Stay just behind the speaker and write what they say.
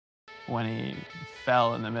when he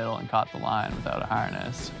fell in the middle and caught the line without a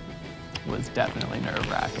harness was definitely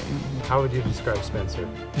nerve-wracking. How would you describe Spencer?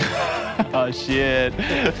 Oh, shit.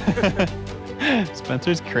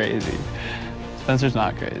 Spencer's crazy. Spencer's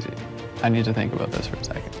not crazy. I need to think about this for a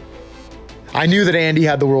second. I knew that Andy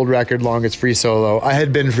had the world record longest free solo. I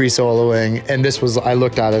had been free soloing, and this was, I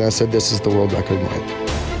looked at it and I said, this is the world record line.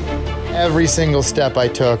 Every single step I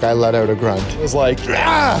took, I let out a grunt. It was like,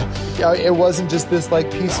 ah! It wasn't just this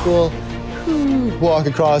like peaceful walk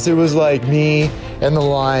across. It was like me and the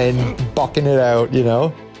line bucking it out, you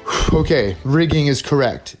know? Okay, rigging is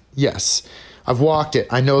correct. Yes. I've walked it.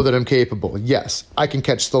 I know that I'm capable. Yes. I can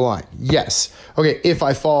catch the line. Yes. Okay, if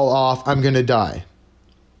I fall off, I'm gonna die.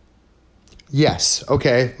 Yes.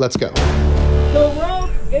 Okay, let's go. The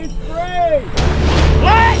rope is free!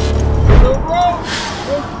 What? The rope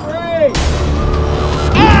is free!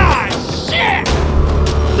 Ah, shit!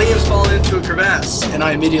 Liam's fallen into a crevasse, and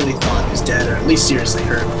I immediately thought he was dead, or at least seriously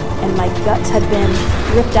hurt. And my guts had been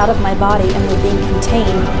ripped out of my body and were being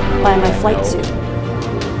contained by my flight suit.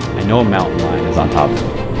 I know a mountain lion is on top of me.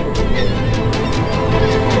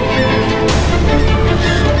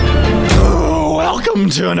 Welcome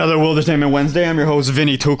to another Wildertainment Wednesday. I'm your host,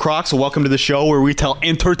 Vinny, two Crocs. Welcome to the show where we tell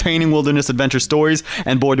entertaining wilderness adventure stories.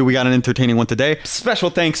 And boy, do we got an entertaining one today. Special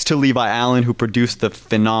thanks to Levi Allen, who produced the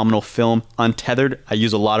phenomenal film Untethered. I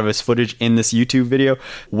use a lot of his footage in this YouTube video.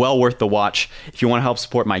 Well worth the watch. If you want to help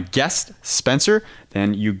support my guest, Spencer,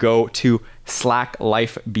 then you go to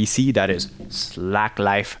SlackLifeBC. That is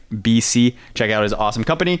SlackLifeBC. Check out his awesome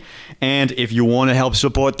company. And if you want to help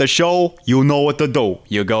support the show, you know what to do.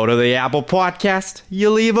 You go to the Apple Podcast, you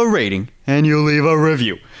leave a rating, and you leave a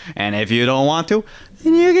review. And if you don't want to,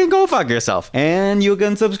 then you can go fuck yourself. And you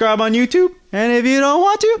can subscribe on YouTube. And if you don't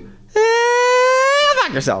want to, then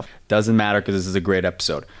fuck yourself. Doesn't matter because this is a great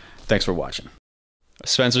episode. Thanks for watching.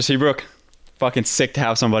 Spencer Seabrooke. Fucking sick to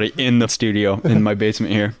have somebody in the studio in my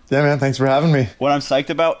basement here. Yeah, man. Thanks for having me. What I'm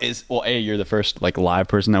psyched about is, well, A, you're the first like live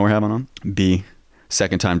person that we're having on. B,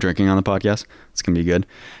 second time drinking on the podcast. It's gonna be good.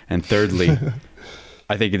 And thirdly,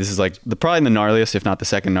 I think this is like probably the gnarliest, if not the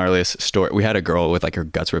second gnarliest story. We had a girl with like her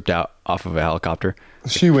guts ripped out off of a helicopter.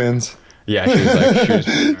 She wins. Yeah, she was like,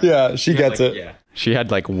 yeah, she gets it. Yeah, she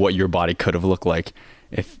had like what your body could have looked like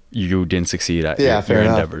if you didn't succeed at your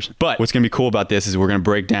endeavors. But what's gonna be cool about this is we're gonna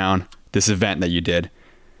break down this event that you did,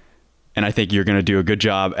 and I think you're going to do a good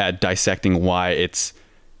job at dissecting why it's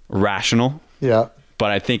rational. Yeah.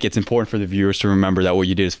 But I think it's important for the viewers to remember that what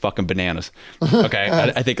you did is fucking bananas. Okay?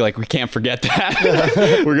 I think like we can't forget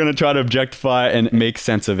that. We're going to try to objectify and make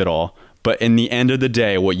sense of it all. But in the end of the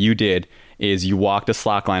day, what you did is you walked a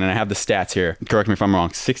slack line, and I have the stats here. Correct me if I'm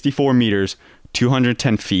wrong. 64 meters,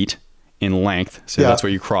 210 feet in length. So that's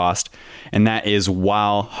what you crossed. And that is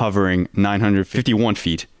while hovering 951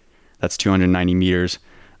 feet. That's 290 meters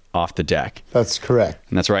off the deck. That's correct.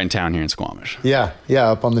 And that's right in town here in Squamish. Yeah,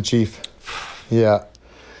 up on the Chief. Yeah,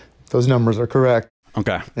 those numbers are correct.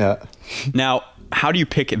 Okay. Yeah. Now, how do you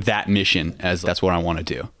pick that mission as that's what I want to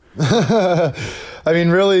do? I mean,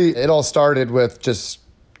 really, it all started with just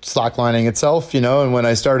slacklining itself, you know, and when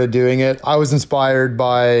I started doing it, I was inspired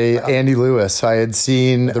by Andy Lewis. I had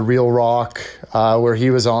seen The Real Rock where he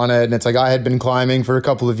was on it, and it's like I had been climbing for a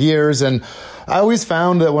couple of years, and I always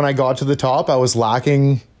found that when I got to the top, I was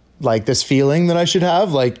lacking like this feeling that I should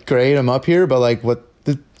have, like, great, I'm up here, but like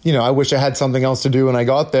I wish I had something else to do when I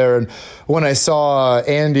got there. And when I saw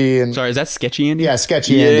Andy and... Sorry, is that Sketchy Andy? Yeah,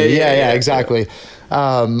 Sketchy Andy. Yeah, exactly.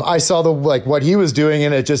 I saw what he was doing,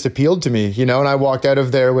 and it just appealed to me, you know, and I walked out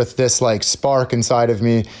of there with this like spark inside of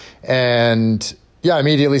me, and I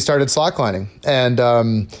immediately started slacklining.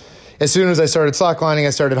 And as soon as I started slacklining, I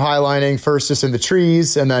started highlining, first just in the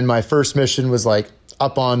trees, and then my first mission was like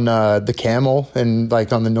up on the Camel and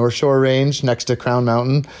like on the North Shore Range next to Crown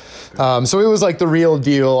Mountain. So it was like the real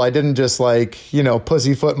deal. I didn't just like,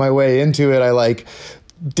 pussyfoot my way into it. I like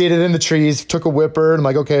did it in the trees, took a whipper, and I'm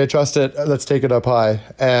like, okay, I trust it. Let's take it up high.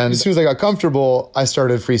 And as soon as I got comfortable, I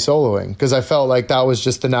started free soloing because I felt like that was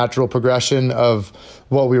just the natural progression of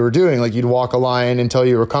what we were doing. Like you'd walk a line until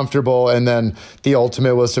you were comfortable, and then the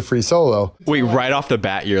ultimate was to free solo. Wait, right off the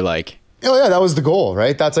bat, you're like... Oh yeah, that was the goal,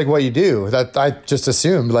 right? That's like what you do. That I just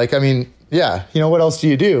assumed. Like, I mean, yeah, what else do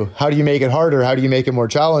you do? How do you make it harder? How do you make it more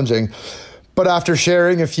challenging? But after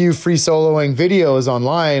sharing a few free soloing videos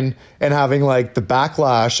online and having like the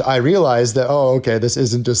backlash, I realized that, oh, okay, this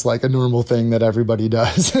isn't just like a normal thing that everybody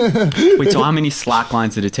does. Wait, so how many slack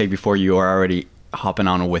lines did it take before you were already hopping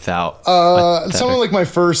on without? Some of like my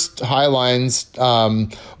first high lines.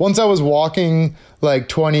 Once I was walking like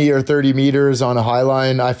 20 or 30 meters on a high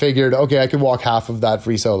line, I figured, okay, I could walk half of that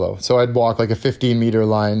free solo. So I'd walk like a 15-meter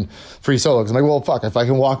line free solo. Because I'm like, well, fuck, if I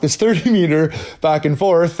can walk this 30-meter back and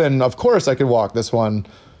forth, then of course I could walk this one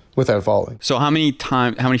without falling. So how many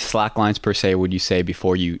slack lines per se would you say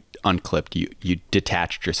before you unclipped, you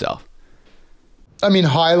detached yourself? I mean,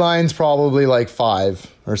 high lines probably like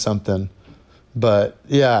 5 or something. But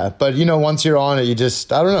yeah, but you know, once you're on it, you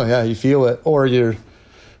just, I don't know, yeah, you feel it, or you're,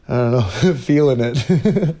 I don't know, feeling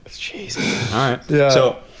it. Jesus. All right. Yeah.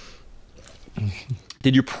 So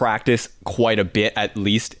did you practice quite a bit, at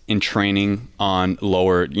least in training on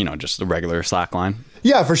lower, you know, just the regular slack line?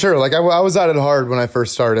 Yeah, for sure. Like I was at it hard when I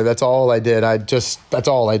first started. That's all I did. That's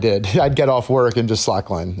all I did. I'd get off work and just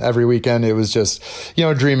slackline every weekend. It was just, you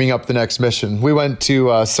know, dreaming up the next mission. We went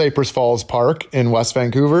to Cypress Falls Park in West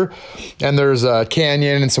Vancouver, and there's a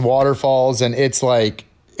canyon and some waterfalls, and it's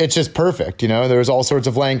just perfect. You know, there's all sorts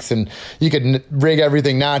of lengths, and you could rig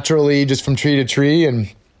everything naturally just from tree to tree.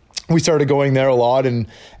 And we started going there a lot, and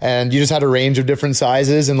you just had a range of different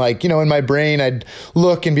sizes. And like, you know, in my brain, I'd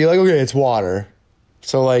look and be like, okay, it's water.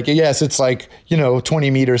 So like, yes, it's like, you know, 20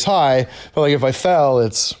 meters high, but like if I fell,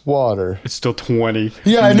 it's water. It's still 20.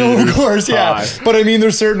 Yeah, I know, of course, yeah. High. But I mean,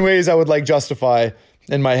 there's certain ways I would like justify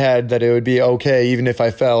in my head that it would be okay even if I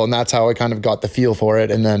fell, and that's how I kind of got the feel for it.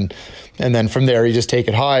 And then from there, you just take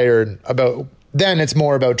it higher. Then it's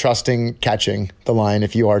more about trusting catching the line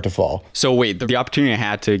if you are to fall. So wait, the opportunity I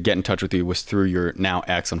had to get in touch with you was through your now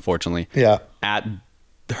ex, unfortunately. Yeah. At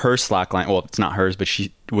her slackline, well, it's not hers, but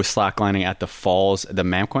she was slacklining at the falls, the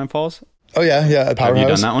𝐴𝐵𝐾𝐿 Falls. Oh yeah, at Powerhouse. Have you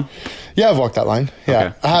done that one? Yeah, I've walked that line. Yeah,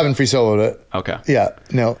 Okay. I haven't free soloed it. Okay. Yeah,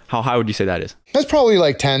 no. How high would you say that is? That's probably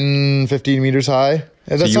like 10, 15 meters high.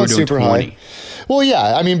 That's you were not doing super 20. high. Well,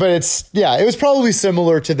 yeah, I mean, but it was probably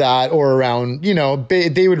similar to that or around, you know,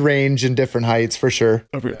 they would range in different heights for sure.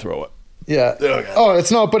 I'm going to throw it. Yeah. Oh,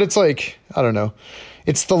 it's not, but it's like, I don't know.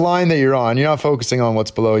 It's the line that you're on. You're not focusing on what's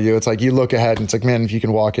below you. It's like you look ahead and it's like, man, if you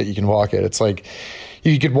can walk it, you can walk it. It's like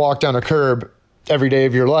you could walk down a curb every day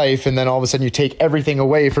of your life, and then all of a sudden you take everything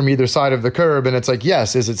away from either side of the curb, and it's like,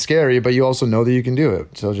 yes, is it scary? But you also know that you can do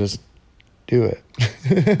it. So just do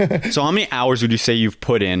it. So how many hours would you say you've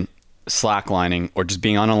put in slacklining or just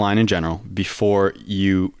being on a line in general before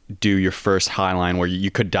you do your first high line where you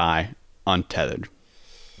could die untethered?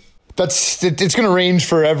 It's going to range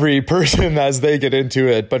for every person as they get into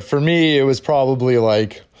it. But for me, it was probably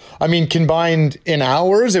like, I mean, combined in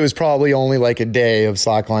hours, it was probably only like a day of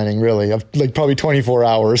slacklining, really, of like probably 24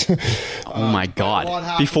 hours. Oh my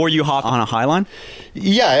God. Before you hop on a high line?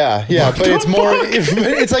 Yeah. But it's more,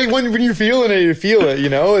 it's like when you're feeling it, you feel it, you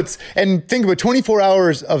know? And think about 24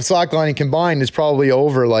 hours of slacklining combined is probably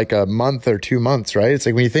over like a month or 2 months, right? It's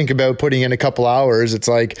like when you think about putting in a couple hours, it's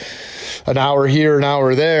like an hour here, an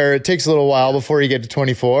hour there. It takes a little while before you get to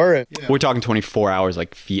 24. We're talking 24 hours,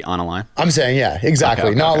 like feet on a line? I'm saying, yeah,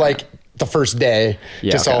 exactly. Not like the first day,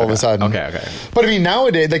 just all of a sudden. Okay. But I mean,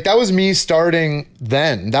 nowadays, like that was me starting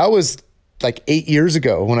then. That was like 8 years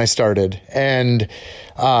ago when I started, and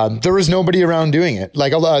there was nobody around doing it.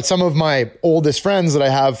 Like some of my oldest friends that I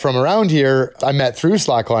have from around here, I met through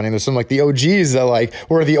slacklining. There's some like the OGs that like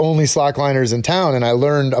were the only slackliners in town, and I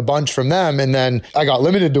learned a bunch from them. And then I got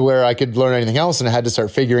limited to where I could learn anything else, and I had to start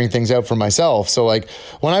figuring things out for myself. So like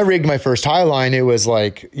when I rigged my first high line, it was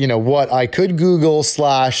like, you know, what I could Google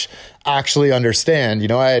 / actually understand. You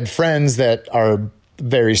know, I had friends that are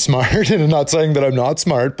very smart, and I'm not saying that I'm not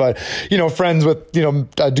smart, but you know, friends with, you know,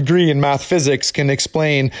 a degree in math physics can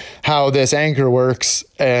explain how this anchor works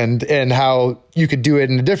and how you could do it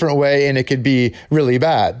in a different way and it could be really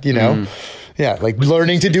bad, you know? Yeah, like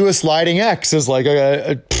learning to do a sliding X is like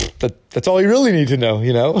that's all you really need to know,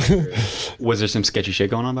 you know? Was there some sketchy shit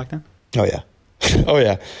going on back then? Oh yeah. Oh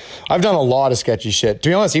yeah. I've done a lot of sketchy shit. To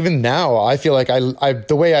be honest, even now, I feel like I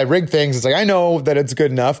the way I rig things, it's like, I know that it's good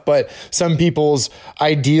enough, but some people's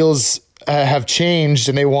ideals have changed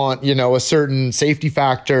and they want, you know, a certain safety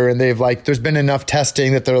factor, and they've like, there's been enough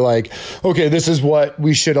testing that they're like, okay, this is what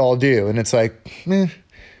we should all do. And it's like, you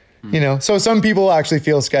know, so some people actually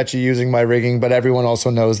feel sketchy using my rigging, but everyone also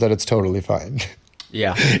knows that it's totally fine.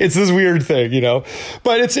 Yeah. It's this weird thing, you know,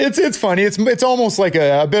 but it's funny. It's almost like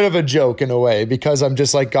a bit of a joke in a way, because I'm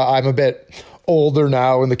just like, I'm a bit older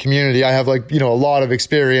now in the community. I have like, you know, a lot of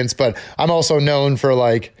experience, but I'm also known for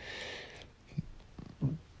like,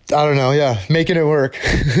 I don't know. Yeah. Making it work.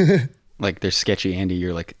 like there's sketchy Andy,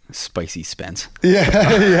 you're like spicy Spence.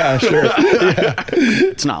 Yeah, sure.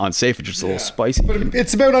 It's not unsafe, it's just a little spicy. But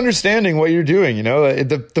it's about understanding what you're doing, you know?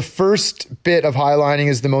 The first bit of highlining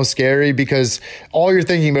is the most scary because all you're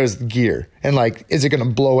thinking about is the gear and like, is it going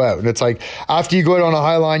to blow out? And it's like, after you go out on a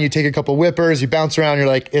high line, you take a couple whippers, you bounce around, you're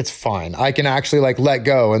like, it's fine. I can actually like let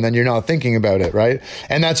go. And then you're not thinking about it, right?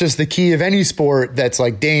 And that's just the key of any sport that's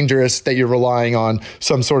like dangerous, that you're relying on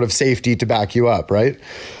some sort of safety to back you up, right?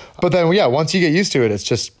 But then, yeah, once you get used to it, it's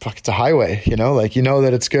just, fuck, it's a highway, you know? Like, you know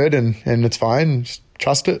that it's good and it's fine. Just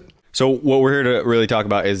trust it. So what we're here to really talk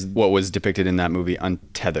about is what was depicted in that movie,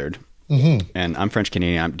 Untethered. Mm-hmm. And I'm French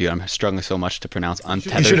Canadian. I'm struggling so much to pronounce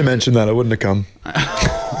Untethered. You should have mentioned that. I wouldn't have come.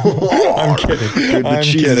 I'm kidding. Dude, the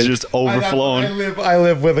cheese is just overflowing. I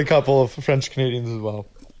live with a couple of French Canadians as well.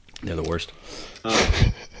 They're the worst.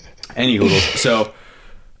 Any hoodles. So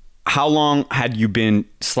how long had you been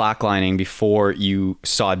slacklining before you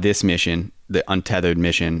saw this mission, the Untethered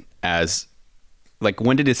mission, as like,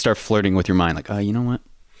 when did it start flirting with your mind? Like, oh, you know what?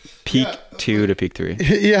 Peak 2 to peak 3.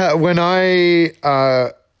 Yeah. When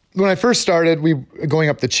I first started, going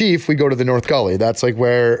up the Chief, we go to the North Gully. That's like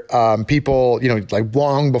where people, you know, like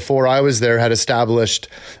long before I was there, had established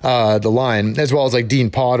the line, as well as like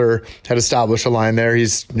Dean Potter had established a line there.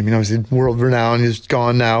 He's, you know, he's world renowned. He's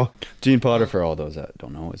gone now. Dean Potter, for all those that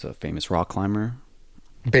don't know, is a famous rock climber.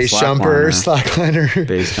 Base jumper, slackliner.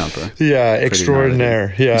 Base jumper. Yeah,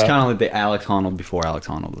 extraordinaire. Yeah. He's kind of like the Alex Honnold before Alex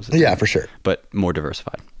Honnold was. Yeah, for sure. But more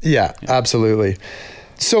diversified. Yeah, absolutely.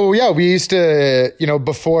 So yeah, we used to, you know,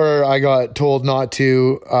 before I got told not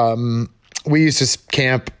to, we used to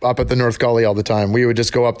camp up at the North Gully all the time. We would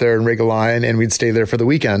just go up there and rig a line and we'd stay there for the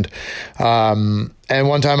weekend. And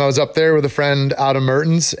one time I was up there with a friend, Adam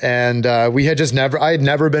Mertens, and I had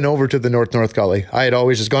never been over to the North Gully. I had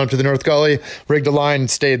always just gone up to the North Gully, rigged a line, and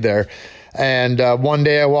stayed there. And one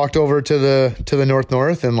day I walked over to the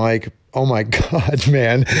North and like, oh my God,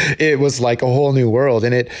 man, it was like a whole new world.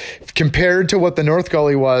 And it, compared to what the North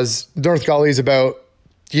Gully is about,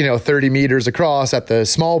 you know, 30 meters across at the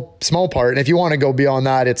small part. And if you want to go beyond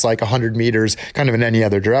that, it's like 100 meters kind of in any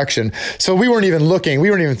other direction. So we weren't even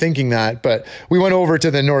thinking that, but we went over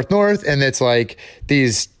to the North, and it's like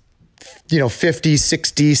these, you know, 50,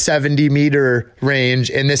 60, 70 meter range.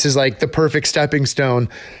 And this is like the perfect stepping stone.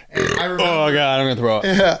 Oh God, I'm going to throw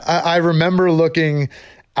up. I remember looking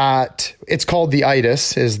at, it's called the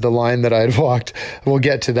Itis, is the line that I'd walked. We'll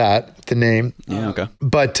get to that, the name. Yeah, okay.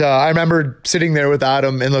 But I remember sitting there with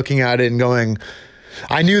Adam and looking at it and going,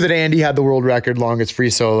 I knew that Andy had the world record longest free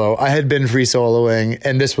solo. I had been free soloing,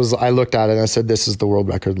 and I looked at it and I said, this is the world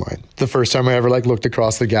record line. The first time I ever like looked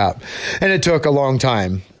across the gap. And it took a long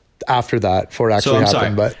time after that for it actually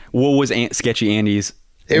happened. But what was Sketchy Andy's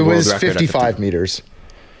it was 55 meters.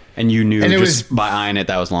 And you knew, and just by eyeing it,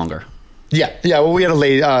 that was longer. Yeah. Well, we had a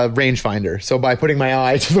rangefinder, so by putting my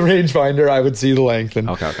eye to the rangefinder, I would see the length. And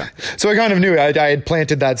okay. So I kind of knew I had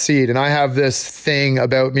planted that seed, and I have this thing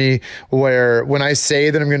about me where when I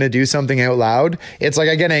say that I'm going to do something out loud, it's like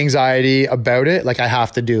I get anxiety about it, like I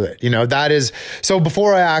have to do it. You know, that is so.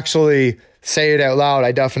 Before I actually say it out loud,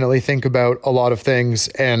 I definitely think about a lot of things,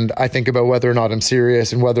 and I think about whether or not I'm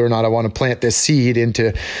serious and whether or not I want to plant this seed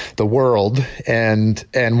into the world. And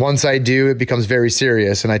once I do, it becomes very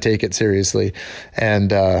serious and I take it seriously. And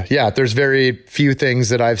there's very few things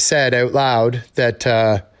that I've said out loud that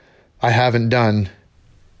I haven't done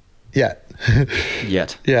yet.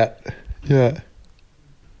 Yet. Yeah. What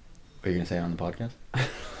are you going to say on the podcast?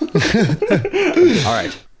 All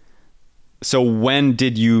right. So when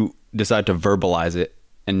did you decide to verbalize it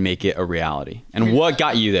and make it a reality? And what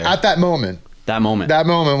got you there? At that moment. That moment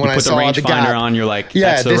when I saw the rangefinder on, you're like,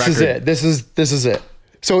 yeah, that's the this record. is it. This is it.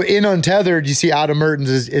 So in Untethered, you see Adam Mertens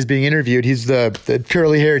is being interviewed. He's the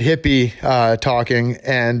curly-haired hippie talking,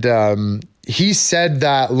 and he said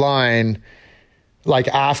that line like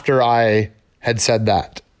after I had said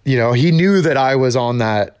that. You know, he knew that I was on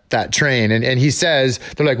that train, and he says,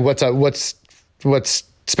 they're like, what's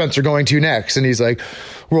Spencer going to next? And he's like,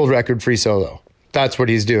 world record free solo. That's what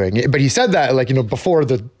he's doing. But he said that like, you know, before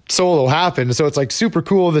the solo happened. So it's like super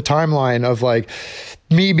cool, the timeline of like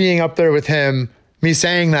me being up there with him, me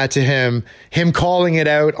saying that to him calling it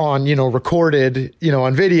out on, you know, recorded, you know,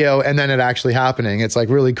 on video, and then it actually happening. It's like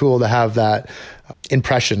really cool to have that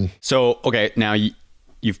impression. So, okay, now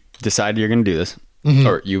you've decided you're going to do this.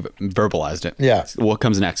 or you've verbalized it. Yeah. What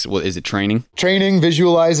comes next? Is it training? Training,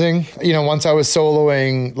 visualizing. You know, once I was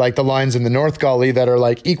soloing like the lines in the North Gully that are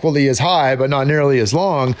like equally as high, but not nearly as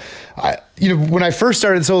long. When I first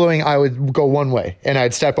started soloing, I would go one way and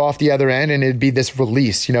I'd step off the other end and it'd be this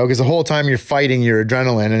release, you know, because the whole time you're fighting your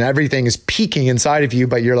adrenaline and everything is peaking inside of you,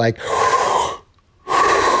 but you're like,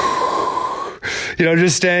 you know,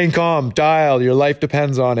 just staying calm, dialed, your life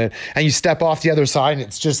depends on it. And you step off the other side and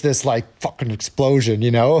it's just this like fucking explosion,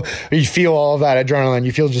 you know? You feel all of that adrenaline.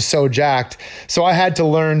 You feel just so jacked. So I had to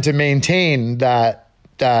learn to maintain that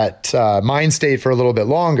mind state for a little bit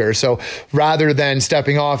longer. So rather than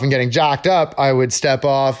stepping off and getting jacked up, I would step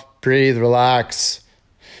off, breathe, relax,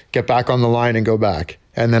 get back on the line and go back.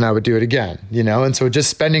 And then I would do it again, you know? And so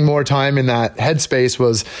just spending more time in that headspace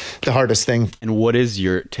was the hardest thing. And what is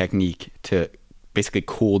your technique to basically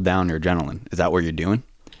cool down your adrenaline? Is that what you're doing?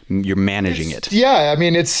 You're managing it. Yeah. I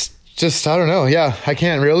mean, it's just, I don't know. Yeah. I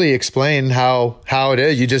can't really explain how it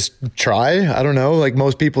is. You just try. I don't know. Like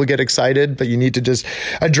most people get excited, but you need to just,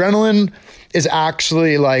 adrenaline is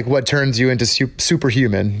actually like what turns you into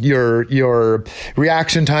superhuman. Your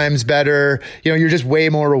reaction time's better. You know, you're just way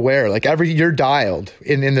more aware. Like you're dialed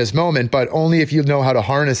in this moment, but only if you know how to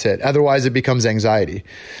harness it. Otherwise it becomes anxiety.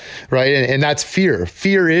 Right. And that's fear.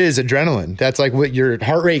 Fear is adrenaline. That's like what your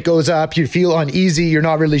heart rate goes up. You feel uneasy. You're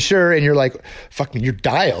not really sure. And you're like, fuck me, you're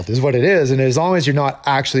dialed is what it is. And as long as you're not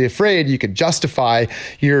actually afraid, you can justify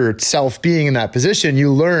yourself being in that position.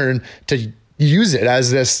 You learn to use it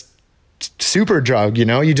as this super drug, you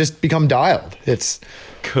know, you just become dialed.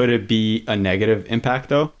 Could it be a negative impact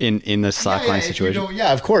though in the slackline situation?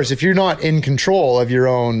 Yeah, of course. If you're not in control of your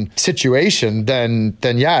own situation, then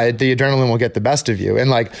yeah, the adrenaline will get the best of you.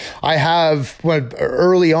 And like I have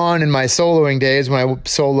early on in my soloing days when I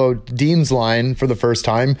soloed Dean's Line for the first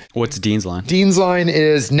time. What's Dean's Line? Dean's Line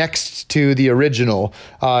is next to the original.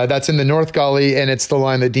 That's in the North Gully, and it's the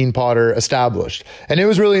line that Dean Potter established. And it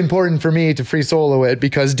was really important for me to free solo it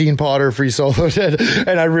because Dean Potter free soloed it,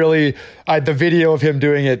 and the video of him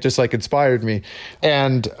doing it just like inspired me.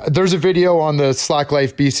 And there's a video on the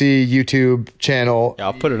SlackLifeBC YouTube channel. Yeah,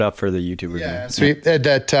 I'll put it up for the YouTube review. Yeah, sweet.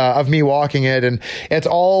 That of me walking it, and it's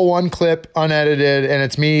all one clip, unedited, and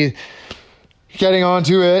it's me getting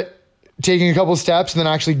onto it, taking a couple steps, and then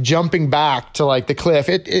actually jumping back to like the cliff.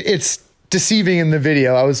 It's deceiving in the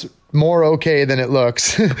video. I was more okay than it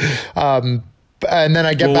looks. And then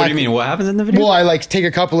I get back. What do you mean? What happens in the video? Well, I like take a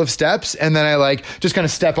couple of steps and then I like just kind of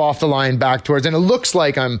step off the line back towards, and it looks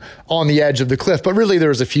like I'm on the edge of the cliff, but really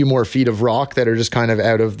there's a few more feet of rock that are just kind of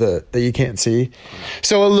out of that you can't see.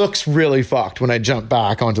 So it looks really fucked when I jump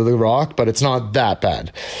back onto the rock, but it's not that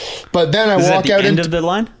bad. But then I walk out into the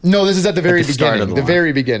line. No, this is at the very beginning. The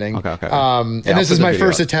very beginning. Okay. And this is my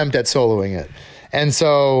first attempt at soloing it. And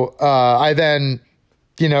so I then,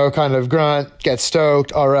 you know, kind of grunt, get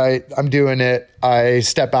stoked. All right, I'm doing it. I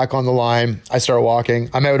step back on the line. I start walking.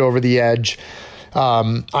 I'm out over the edge.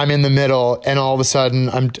 I'm in the middle, and all of a sudden,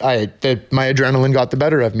 my adrenaline got the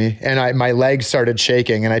better of me, and my legs started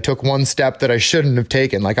shaking, and I took one step that I shouldn't have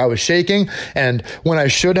taken. Like I was shaking, and when I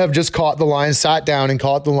should have just caught the line, sat down and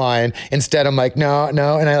caught the line, instead I'm like, no, and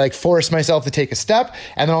I like forced myself to take a step,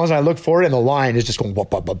 and then all of a sudden I look forward, and the line is just going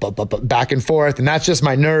back and forth, and that's just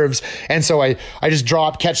my nerves, and so I just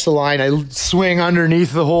drop, catch the line, I swing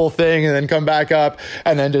underneath the whole thing, and then come back up,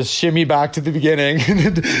 and then just shimmy back to the beginning, and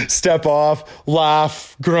then step off,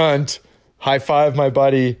 laugh, grunt, high five my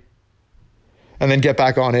buddy, and then get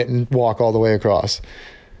back on it and walk all the way across.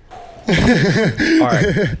 All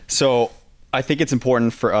right. So I think it's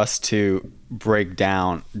important for us to break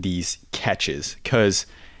down these catches, because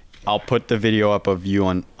I'll put the video up of you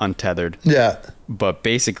on Untethered. Yeah. But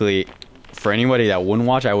basically, for anybody that wouldn't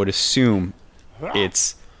watch, I would assume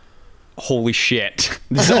it's holy shit,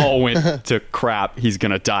 this all went to crap, he's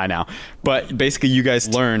gonna die now. But basically you guys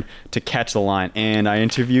learn to catch the line, and I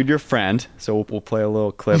interviewed your friend, so we'll play a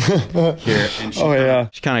little clip here, and she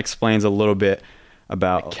kind of explains a little bit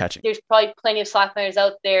about catching. There's probably plenty of slackliners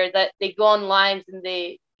out there that they go on lines and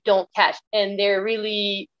they don't catch, and they're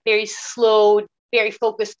really very slow, very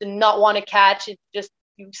focused and not want to catch. It's just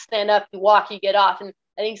you stand up, you walk, you get off. And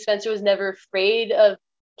I think Spencer was never afraid of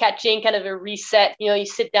catching, kind of a reset. You know, you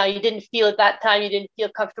sit down, you didn't feel at that time, you didn't feel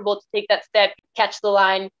comfortable to take that step, catch the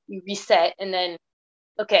line, you reset, and then,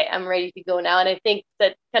 okay, I'm ready to go now. And I think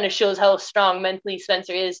that kind of shows how strong mentally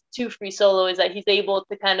Spencer is to free solo, is that he's able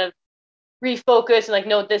to kind of refocus and like,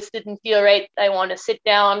 no, this didn't feel right. I want to sit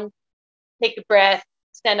down, take a breath,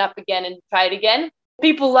 stand up again and try it again.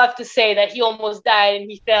 People love to say that he almost died and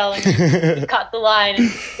he fell and he caught the line and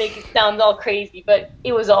make it sound all crazy, but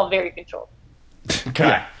it was all very controlled.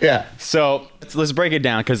 Okay. Yeah. So let's break it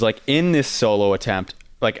down, because like in this solo attempt,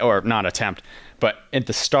 like, or not attempt, but at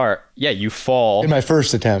the start, yeah, you fall. In my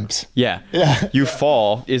first attempts. Yeah. Yeah. You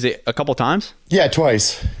fall. Is it a couple times? Yeah,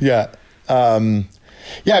 twice. Yeah.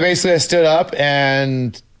 Basically I stood up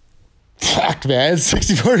and fuck, man,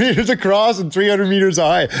 64 meters across and 300 meters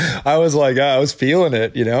high. I was like, I was feeling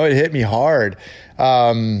it, you know, it hit me hard.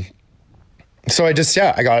 So I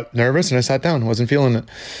got nervous and I sat down, wasn't feeling it.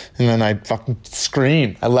 And then I fucking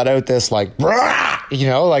screamed. I let out this like, you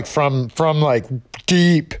know, like from like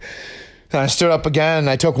deep. And I stood up again and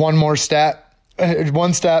I took one step,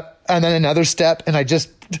 and then another step, and I just,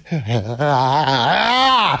 and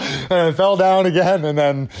I fell down again. And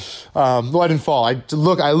then, I didn't fall. I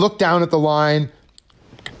looked down at the line,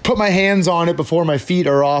 put my hands on it before my feet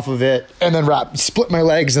are off of it, and then split my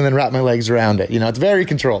legs and then wrap my legs around it. You know, it's very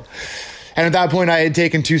controlled. And at that point I had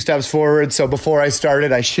taken 2 steps forward. So before I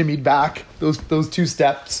started, I shimmied back those 2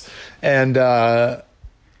 steps and, and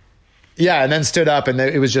then stood up, and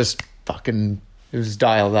it was just fucking, it was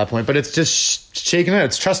dial at that point, but it's just shaking it.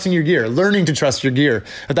 It's trusting your gear, learning to trust your gear.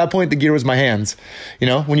 At that point, the gear was my hands. You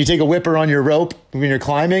know, when you take a whipper on your rope, when you're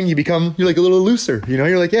climbing, you're like a little looser, you know,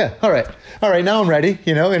 you're like, yeah, all right, now I'm ready,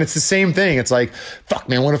 you know, and it's the same thing. It's like, fuck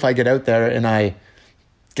man, what if I get out there and I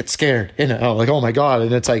get scared, you know, like, oh my God.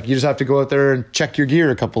 And it's like, you just have to go out there and check your gear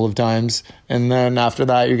a couple of times. And then after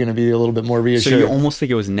that, you're going to be a little bit more reassured. So you almost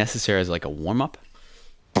think it was necessary as like a warm up?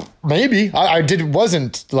 Maybe.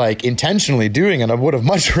 Wasn't like intentionally doing it. I would have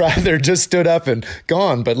much rather just stood up and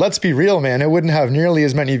gone. But let's be real, man. It wouldn't have nearly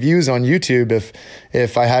as many views on YouTube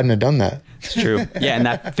if I hadn't have done that. It's true. Yeah, and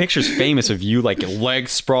that picture's famous of you, like your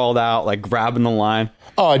legs sprawled out, like grabbing the line.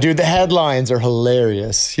 Oh, dude, the headlines are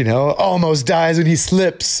hilarious. You know, almost dies when he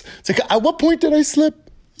slips. It's like, at what point did I slip?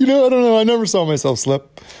 You know, I don't know. I never saw myself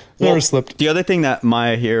slip. Never slipped. The other thing that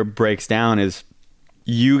my hair breaks down is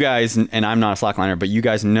you guys, and I'm not a slackliner, but you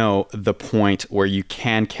guys know the point where you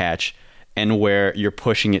can catch and where you're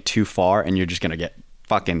pushing it too far and you're just going to get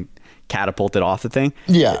fucking catapulted off the thing.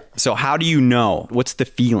 Yeah. So how do you know? What's the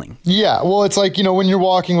feeling? Yeah. Well, it's like, you know, when you're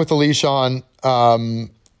walking with the leash on,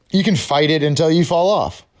 you can fight it until you fall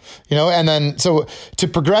off, you know, and then, so to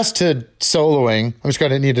progress to soloing, I'm just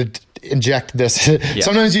going to need to inject this. Yeah.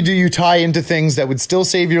 Sometimes you tie into things that would still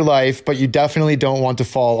save your life, but you definitely don't want to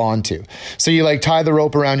fall onto. So you like tie the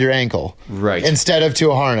rope around your ankle, right, instead of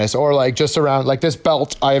to a harness, or like just around like this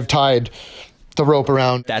belt. I have tied the rope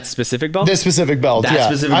around that specific belt. This specific belt. That yeah,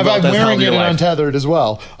 specific I'm belt wearing it in Untethered as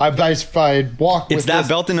well. I walk. It's that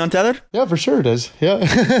belt in Untethered. Yeah, for sure it is. Yeah,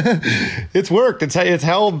 it's worked. It's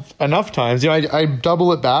held enough times. You know, I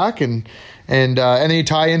double it back and then you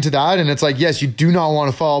tie into that, and it's like, yes, you do not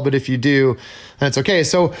want to fall, but if you do, that's okay.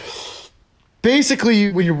 So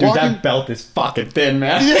basically, when you're walking, that belt is fucking thin,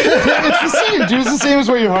 man. Yeah, it's the same, dude. It's the same as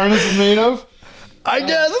what your harness is made of, I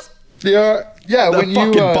guess. Yeah. The when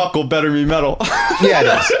fucking buckle better be metal.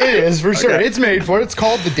 Yeah, it is for sure. Okay. It's made for it. It's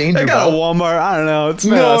called the Danger I got Belt. a Walmart. I don't know. It's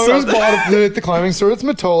no, it was bought at the climbing store. It's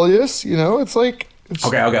Metolius. You know, it's like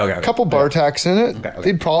okay. A couple bar tacks in it. Okay.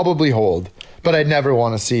 They'd probably hold, but I'd never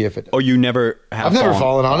want to see if it. Oh, you never have? I've never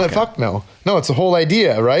fallen on it. Fuck no. No, it's the whole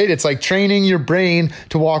idea, right? It's like training your brain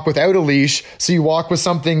to walk without a leash, so you walk with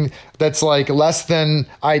something that's like less than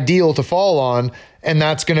ideal to fall on. And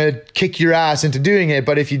that's going to kick your ass into doing it.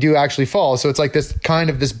 But if you do actually fall, so it's like this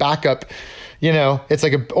kind of this backup, you know, it's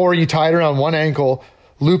like or you tie it around one ankle,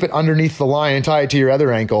 loop it underneath the line and tie it to your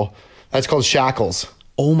other ankle. That's called shackles.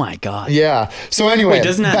 Oh my God. Yeah. So anyway, wait,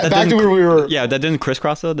 doesn't that back to where we were. Yeah, that didn't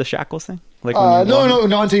crisscross though, the shackles thing? Like no,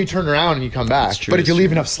 not until you turn around and you come back. True, but if you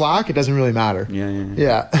leave enough slack, it doesn't really matter.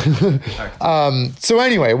 Yeah. So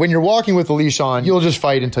anyway, when you're walking with the leash on, you'll just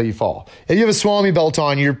fight until you fall. If you have a Swami belt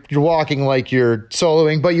on, you're walking like you're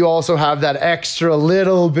soloing, but you also have that extra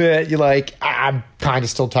little bit. You're like, I'm kind of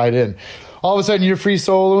still tied in. All of a sudden, you're free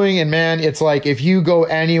soloing, and man, it's like if you go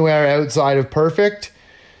anywhere outside of perfect,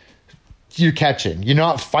 you're catching. You're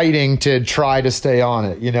not fighting to try to stay on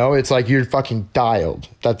it. You know, it's like you're fucking dialed.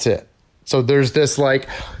 That's it. So there's this like,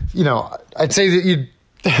 you know, I'd say that you,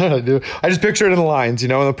 I just picture it in the lines, you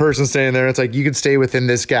know, and the person standing there, it's like you could stay within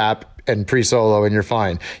this gap and pre-solo and you're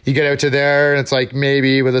fine. You get out to there and it's like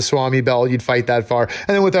maybe with a Swami belt, you'd fight that far.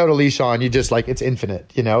 And then without a leash on, you just like, it's infinite,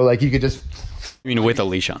 you know, like you could just. You mean with a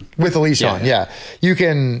leash on? With a leash on, yeah.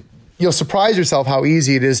 You'll surprise yourself how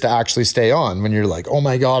easy it is to actually stay on when you're like, oh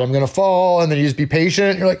my God, I'm going to fall. And then you just be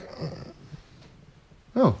patient. You're like,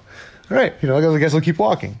 oh, all right. You know, I guess I'll keep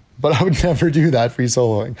walking. But I would never do that free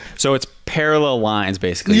soloing. So it's parallel lines,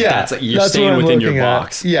 basically. Yeah. You're staying within your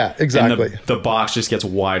box. Yeah, exactly. And the box just gets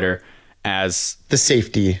wider. as the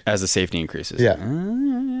safety increases. Yeah.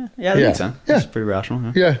 Yeah, that makes sense. Yeah. It's pretty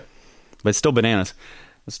rational. Yeah. But it's still bananas.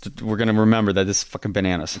 We're going to remember that this is fucking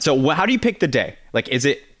bananas. So how do you pick the day? Like, is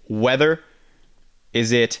it weather?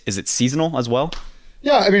 Is it seasonal as well?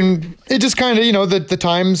 Yeah, I mean, it just kind of, the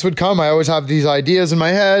times would come. I always have these ideas in my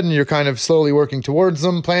head, and you're kind of slowly working towards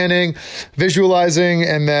them, planning, visualizing,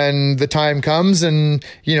 and then the time comes and,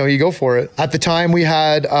 you go for it. At the time, we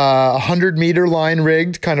had a 100-meter line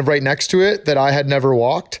rigged kind of right next to it that I had never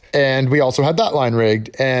walked, and we also had that line rigged.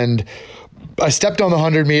 And I stepped on the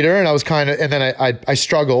 100-meter, and I was and then I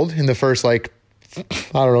struggled in the first,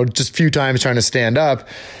 just a few times trying to stand up.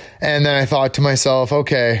 And then I thought to myself,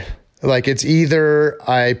 okay, it's either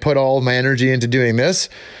I put all my energy into doing this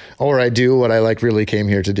or I do what I really came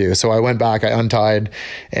here to do. So I went back, I untied.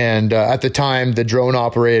 And at the time, the drone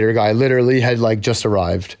operator guy literally had just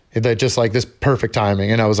arrived. Just this perfect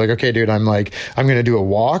timing. And I was like, okay, dude, I'm going to do a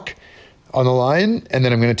walk on the line, and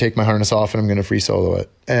then I'm going to take my harness off and I'm going to free solo it.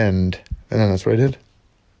 And then that's what I did.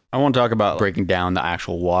 I want to talk about breaking down the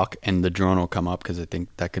actual walk, and the drone will come up because I think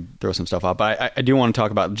that could throw some stuff up. But I do want to talk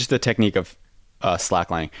about just the technique of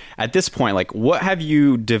slacklining. At this point, what have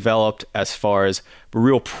you developed as far as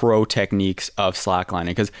real pro techniques of slacklining?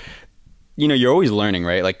 Because, you're always learning,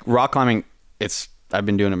 right? Rock climbing, I've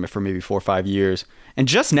been doing it for maybe 4 or 5 years. And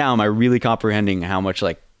just now am I really comprehending how much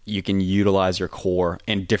you can utilize your core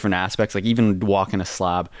in different aspects, even walking a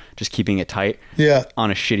slab, just keeping it tight. Yeah. On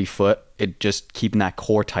a shitty foot, it just keeping that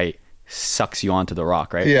core tight sucks you onto the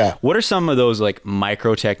rock, right? Yeah. What are some of those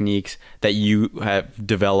micro techniques that you have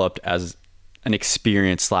developed as an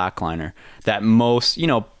experienced slackliner that most,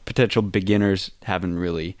 potential beginners haven't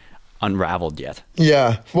really unraveled yet?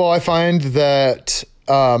 Yeah. Well, I find that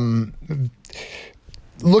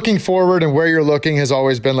looking forward and where you're looking has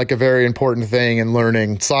always been a very important thing in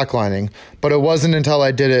learning slacklining. But it wasn't until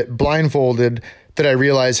I did it blindfolded that I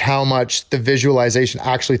realized how much the visualization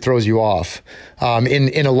actually throws you off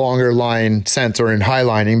in a longer line sense or in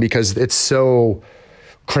highlining, because it's so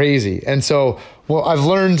crazy. And so, I've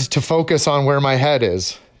learned to focus on where my head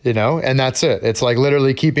is, and that's it. It's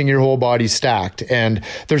literally keeping your whole body stacked. And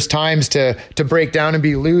there's times to break down and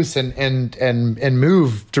be loose and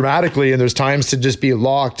move dramatically. And there's times to just be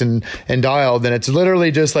locked and dialed. And it's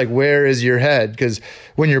literally just where is your head? Because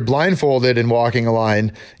when you're blindfolded and walking a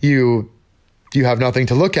line, you have nothing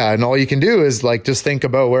to look at. And all you can do is just think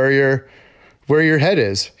about where your head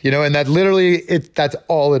is, and that literally that's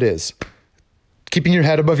all it is. Keeping your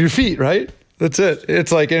head above your feet, right? That's it.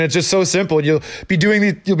 It's and it's just so simple. You'll be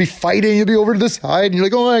you'll be fighting, you'll be over to the side, and you're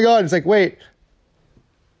oh my God. It's wait.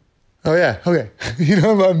 Oh yeah, okay.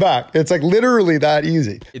 I'm back. It's literally that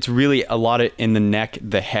easy. It's really a lot of in the neck,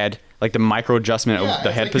 the head, the micro adjustment of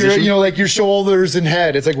the head position. Your shoulders and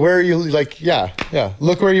head. It's where are you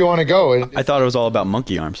look where you want to go. I thought it was all about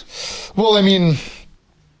monkey arms. Well,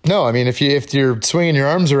 no, if you're swinging your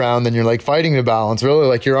arms around, then you're fighting the balance.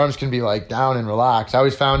 Really, your arms can be down and relaxed. I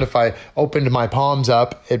always found if I opened my palms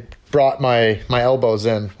up, it brought my elbows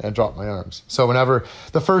in and dropped my arms. So whenever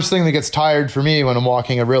the first thing that gets tired for me when I'm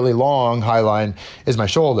walking a really long high line is my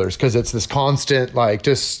shoulders, because it's this constant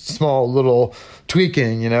just small little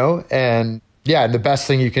tweaking, and yeah, the best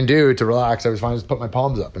thing you can do to relax, I always find, is put my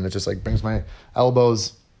palms up, and it just brings my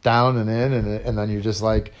elbows down and in, and then you're just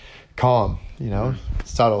calm,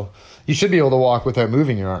 subtle. You should be able to walk without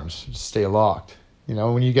moving your arms. Just stay locked.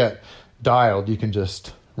 When you get dialed, you can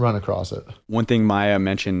just run across it. One thing Maya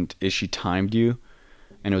mentioned is she timed you,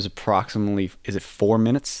 and it was approximately, is it 4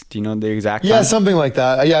 minutes? Do you know the exact time? Yeah, something like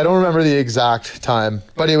that. Yeah, I don't remember the exact time,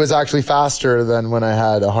 but it was actually faster than when I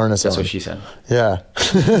had a harness on. That's what she said. Yeah.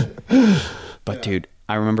 But dude,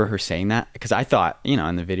 I remember her saying that because I thought,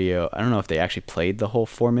 in the video, I don't know if they actually played the whole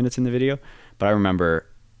 4 minutes in the video, but I remember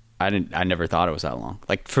I never thought it was that long.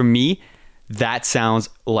 For me, that sounds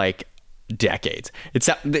like decades. It's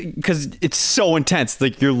because it's so intense.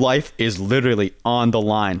 Your life is literally on the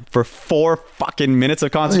line for 4 fucking minutes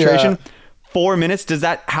of concentration. Yeah. 4 minutes.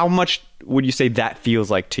 How much would you say that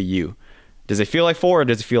feels like to you? Does it feel like 4 or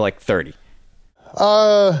does it feel like 30?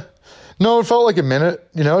 No, it felt like a minute.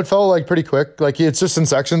 It felt pretty quick. It's just in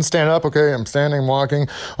sections. Stand up. Okay, I'm standing, I'm walking.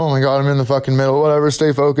 Oh my God, I'm in the fucking middle. Whatever,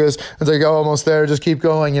 stay focused. It's almost there. Just keep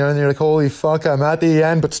going. And you're holy fuck, I'm at the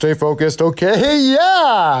end, but stay focused. Okay,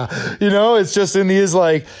 yeah. It's just in these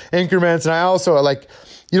increments. And I also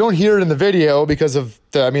you don't hear it in the video because of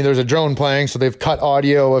there's a drone playing, so they've cut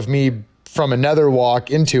audio of me from another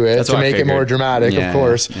walk into it to make it more dramatic, of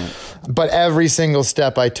course. Yeah. But every single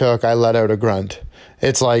step I took, I let out a grunt.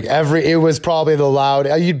 It's like it was probably the loud,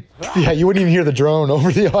 you wouldn't even hear the drone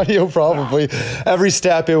over the audio probably. Every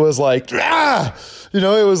step it was like, ah! You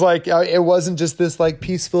know, it was like, it wasn't just this like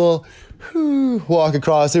peaceful walk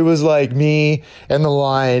across. It was like me and the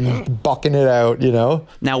line bucking it out, you know?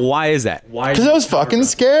 Now, why is that? Why? Because I was fucking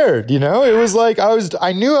scared, you know? It was like,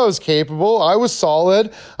 I knew I was capable. I was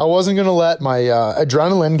solid. I wasn't going to let my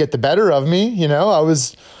adrenaline get the better of me, you know? I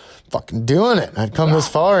was fucking doing it. I'd come this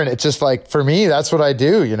far, and it's just like, for me, that's what I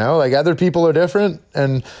do, you know? Like, other people are different,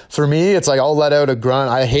 and for me, it's like, I'll let out a grunt.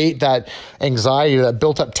 I hate that anxiety, that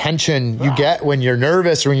built up tension you get when you're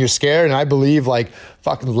nervous or when you're scared, and I believe, like,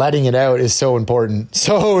 fucking letting it out is so important.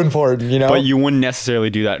 So important, you know? But you wouldn't necessarily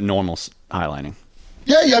do that in normal highlining.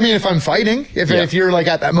 Yeah, I mean, if I'm fighting, if you're like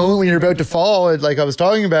at that moment when you're about to fall, like I was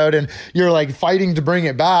talking about, and you're like fighting to bring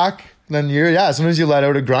it back, then sometimes you let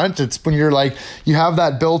out a grunt. It's when you're like, you have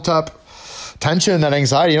that built up tension, that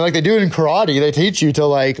anxiety, you know, like they do it in karate. They teach you to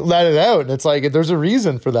like let it out. And it's like, there's a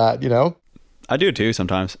reason for that, you know? I do it too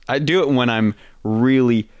sometimes. I do it when I'm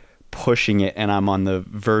really pushing it and I'm on the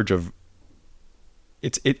verge of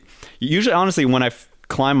usually, honestly, when I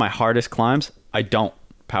climb my hardest climbs, I don't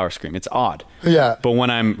power scream. It's odd. Yeah. But when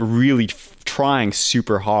I'm really trying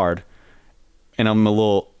super hard and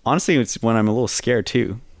honestly, it's when I'm a little scared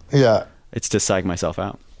too. Yeah. It's to psych myself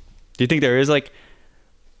out. Do you think there is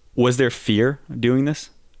was there fear doing this?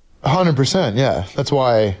 100%. Yeah. That's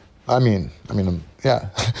why, I mean, yeah.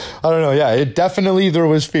 I don't know. Yeah. There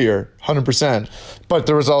was fear, 100%. But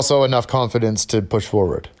there was also enough confidence to push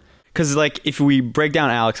forward. Because like, if we break down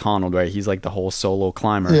Alex Honnold, right? He's like the whole solo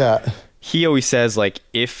climber. Yeah. He always says like,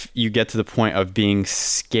 if you get to the point of being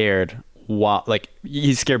scared,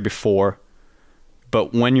 he's scared before,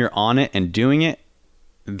 but when you're on it and doing it,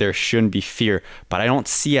 there shouldn't be fear. But I don't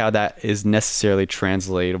see how that is necessarily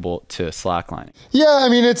translatable to slacklining. Yeah, I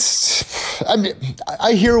mean,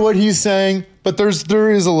 I hear what he's saying, but there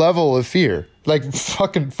is a level of fear. Like,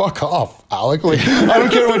 fucking fuck off, Alec. Like, I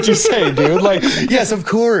don't care what you say, dude. Like, yes, of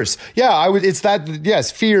course. Yeah, it's that,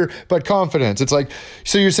 yes, fear, but confidence. It's like,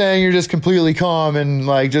 so you're saying you're just completely calm and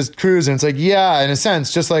like just cruising. It's like, yeah, in a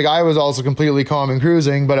sense, just like I was also completely calm and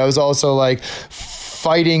cruising, but I was also like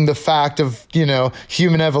fighting the fact of, you know,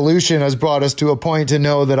 human evolution has brought us to a point to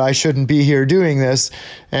know that I shouldn't be here doing this.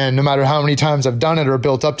 And no matter how many times I've done it or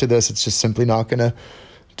built up to this, it's just simply not going to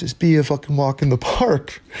just be a fucking walk in the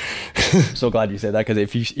park. I'm so glad you said that, because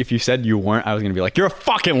if you said you weren't, I was going to be like, you're a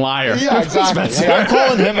fucking liar. Yeah, exactly. I'm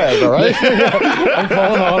calling him out, all right? I'm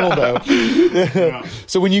calling Arnold out. Yeah.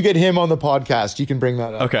 So when you get him on the podcast, you can bring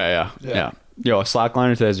that up. Okay, yeah. Yo, a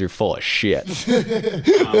slackliner says you're full of shit.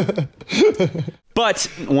 But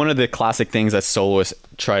one of the classic things that soloists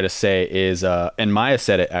try to say is, and Maya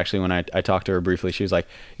said it actually when I talked to her briefly, she was like,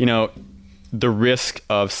 you know, the risk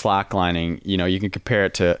of slacklining, you know, you can compare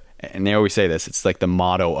it to, and they always say this, it's like the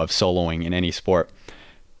motto of soloing in any sport.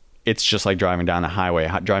 It's just like driving down the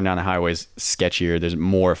highway. Driving down the highway is sketchier. There's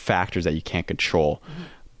more factors that you can't control.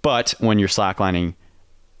 But when you're slacklining,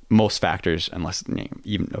 most factors, unless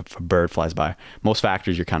even if a bird flies by, most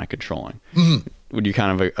factors you're kind of controlling. Mm-hmm. Would you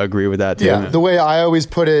kind of agree with that too? Yeah, the way I always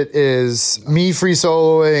put it is, me free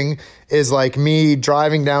soloing is like me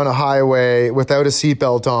driving down a highway without a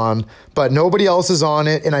seatbelt on, but nobody else is on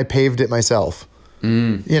it and I paved it myself.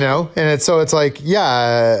 You know, and it's like,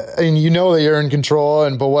 yeah, I mean, you know that you're in control,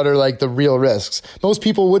 but what are like the real risks? Most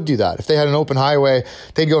people would do that. If they had an open highway,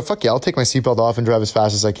 they'd go, fuck yeah, I'll take my seatbelt off and drive as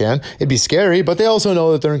fast as I can. It'd be scary, but they also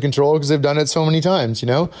know that they're in control because they've done it so many times, you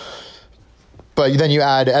know? But then you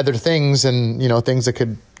add other things and, you know, things that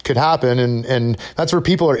could happen. And that's where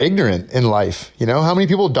people are ignorant in life. You know, how many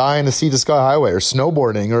people die in the Sea to Sky Highway or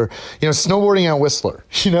snowboarding or, you know, snowboarding at Whistler,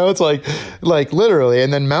 you know, it's like literally,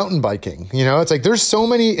 and then mountain biking, you know, it's like, there's so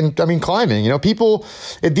many, climbing, you know, people,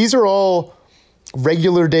 these are all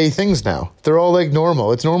regular day things now. They're all like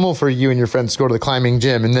normal. It's normal for you and your friends to go to the climbing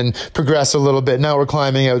gym and then progress a little bit. Now we're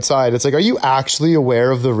climbing outside. It's like, are you actually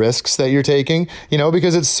aware of the risks that you're taking? You know,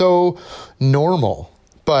 because it's so normal.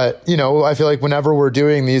 But, you know, I feel like whenever we're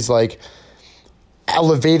doing these like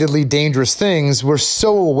elevatedly dangerous things, we're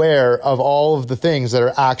so aware of all of the things that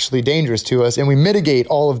are actually dangerous to us. And we mitigate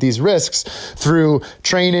all of these risks through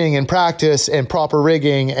training and practice and proper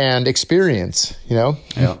rigging and experience, you know?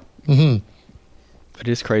 Yeah. Mm-hmm. It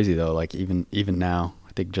is crazy though. Like even now,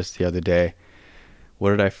 I think just the other day,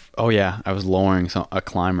 I was lowering a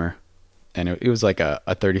climber, and it was like a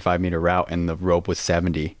 35-meter route and the rope was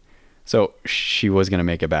 70. So she was going to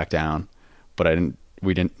make it back down, but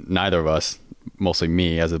neither of us mostly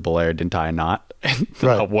me as a belayer didn't tie a knot.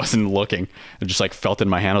 Right. I wasn't looking. I just like felt it in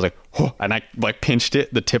my hand. I was like, oh, and I like pinched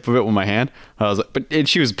it, the tip of it with my hand. I was like, but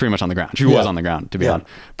she was pretty much on the ground. She was on the ground, to be honest,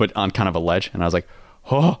 but on kind of a ledge. And I was like,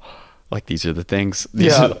 oh, like these are the things.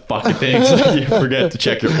 These are the fucking things. You forget to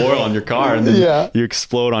check your oil on your car, and then you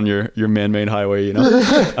explode on your man-made highway. You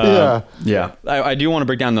know. I do want to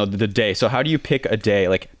break down though the day. So how do you pick a day?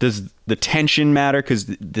 Like, does the tension matter? Because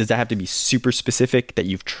does that have to be super specific that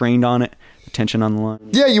you've trained on it? The tension on the line.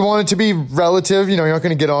 Yeah, you want it to be relative. You know, you're not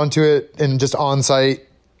going to get onto it and just on site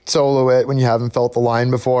solo it when you haven't felt the line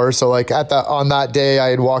before. So like on that day, I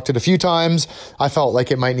had walked it a few times. I felt like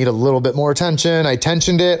it might need a little bit more attention. I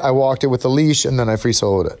tensioned it. I walked it with a leash, and then I free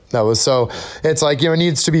soloed it. It's like, you know, it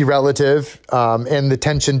needs to be relative. And the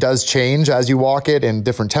tension does change as you walk it, in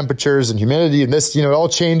different temperatures and humidity. And this, you know, it all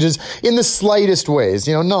changes in the slightest ways,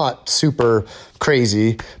 you know, not super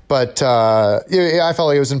crazy, but I felt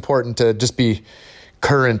like it was important to just be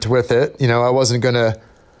current with it. You know, I wasn't going to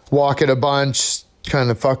walk it a bunch,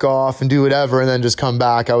 kind of fuck off and do whatever, and then just come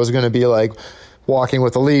back. I was going to be like walking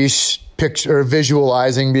with a leash,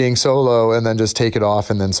 visualizing being solo, and then just take it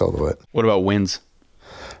off and then solo it. What about winds?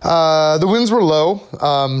 The winds were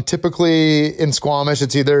low. Typically in Squamish,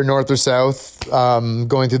 it's either north or south,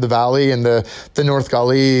 going through the valley, and the North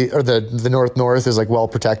Gully or the north is like well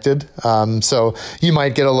protected. So you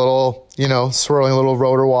might get a little, you know, swirling a little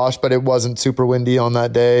rotor wash, but it wasn't super windy on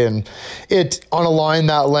that day. And it, on a line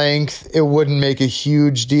that length, it wouldn't make a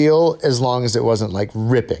huge deal as long as it wasn't like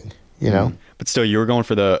ripping, you know? But still, you were going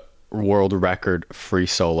for the world record free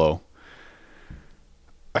solo.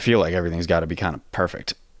 I feel like everything's got to be kind of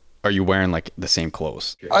perfect. Are you wearing like the same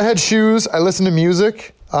clothes? I had shoes. I listened to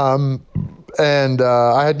music. And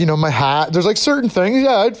I had, you know, my hat. There's like certain things.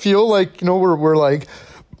 Yeah, I'd feel like, you know, we're like,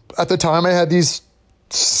 at the time I had these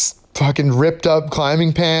fucking ripped up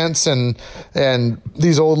climbing pants and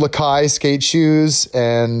these old 𝐏𝐸𝐿𝐼 skate shoes.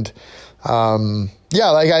 And,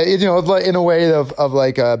 like I, you know, in a way of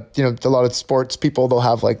like, you know, a lot of sports people, they'll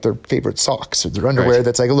have like their favorite socks or their underwear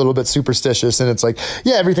that's like a little bit superstitious. And it's like,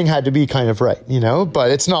 yeah, everything had to be kind of right, you know, but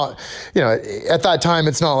it's not, you know, at that time,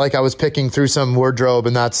 it's not like I was picking through some wardrobe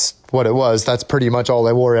and that's what it was. That's pretty much all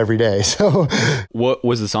I wore every day. So what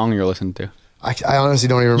was the song you were listening to? I honestly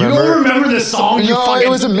don't even remember. You don't remember the song? No, it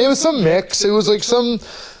was some mix. It was like some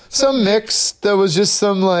mix that was just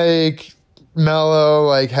some like mellow,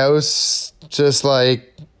 like house, just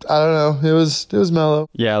like, I don't know. It was mellow.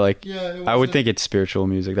 Yeah, like I would think it's spiritual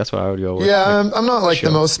music. That's what I would go with. Yeah, I'm not like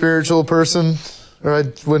the most spiritual person, or I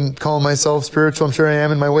wouldn't call myself spiritual. I'm sure I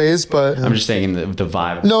am in my ways, but I'm just saying the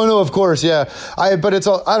vibe. No, of course, yeah. But it's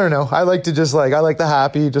all, I don't know. I like to just like, I like the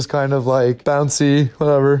happy, just kind of like bouncy,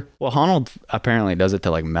 whatever. Well, Honnold apparently does it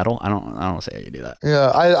to like metal. I don't say how you do that. Yeah,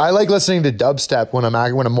 I like listening to dubstep when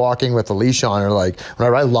I'm walking with a leash on, or like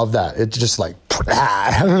whenever. I love that. It's just like,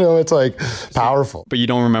 I don't know. It's like powerful. But you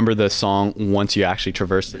don't remember the song once you actually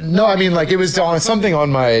traversed it? No, I mean like it was on something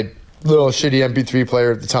on my little shitty MP3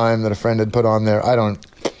 player at the time that a friend had put on there.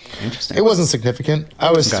 Interesting. It wasn't significant.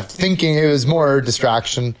 I was thinking it was more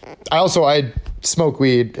distraction. I smoke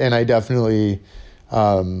weed, and I definitely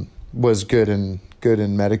was good and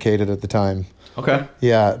medicated at the time. Okay.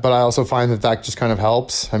 Yeah, but I also find that just kind of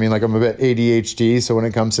helps. I mean, like I'm a bit ADHD, so when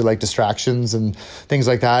it comes to like distractions and things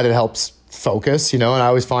like that, it helps focus, you know. And I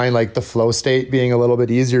always find like the flow state being a little bit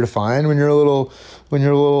easier to find when you're a little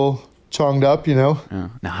chonged up, you know. Yeah.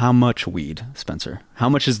 Now, how much weed, Spencer? How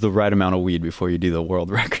much is the right amount of weed before you do the world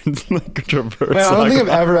record? Like traverse? Man, I don't think I've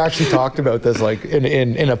ever actually talked about this like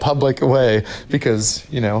in a public way, because,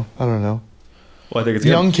 you know, I don't know. Well, I think it's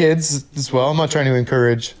young kids as well. I'm not trying to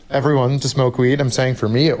encourage everyone to smoke weed. I'm saying for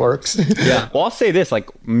me, it works. Yeah. Well, I'll say this, like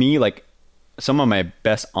me, like some of my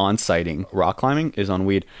best on-sighting rock climbing is on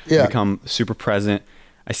weed. Yeah. I become super present.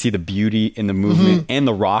 I see the beauty in the movement and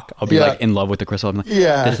the rock. I'll be like in love with the crystal. I'm like,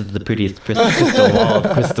 this is the prettiest crystal of all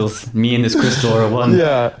the crystals. Me and this crystal are one.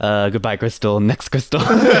 Yeah. Goodbye, crystal. Next crystal.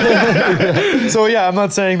 So yeah, I'm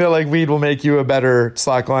not saying that like weed will make you a better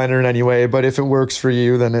slackliner in any way, but if it works for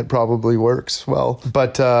you, then it probably works well.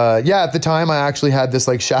 But at the time I actually had this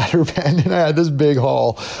like shatter pen, and I had this big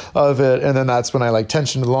haul of it, and then that's when I like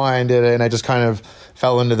tensioned the line, did it, and I just kind of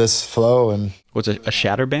fell into this flow. And what's a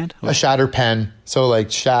shatter band? A shatter pen. So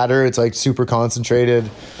like shatter, it's like super concentrated.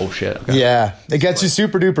 Oh shit. Okay. Yeah, it gets you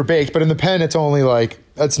super duper baked, but in the pen, it's only like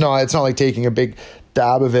it's not like taking a big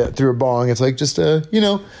dab of it through a bong. It's like just a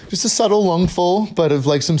subtle lungful, but of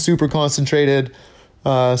like some super concentrated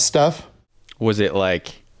stuff. Was it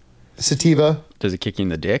like sativa? does it kick you in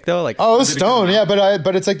the dick though? Like, oh, stoned, yeah,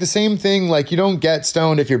 but it's like the same thing. Like, you don't get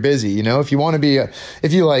stoned if you're busy, you know. If you want to be,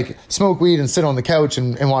 if you like smoke weed and sit on the couch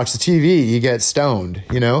and watch the TV, you get stoned,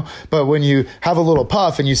 you know. But when you have a little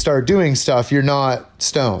puff and you start doing stuff, you're not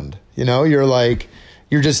stoned, you know.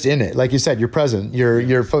 You're just in it, like you said. You're present.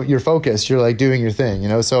 You're focused. You're like doing your thing, you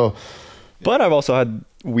know. So, but I've also had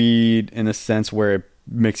weed in a sense where it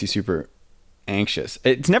makes you super anxious.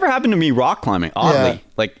 It's never happened to me rock climbing, oddly. Yeah.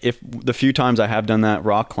 Like, if the few times I have done that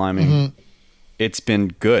rock climbing, it's been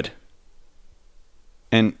good.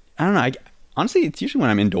 And I don't know, honestly, it's usually when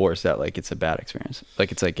I'm indoors that like it's a bad experience.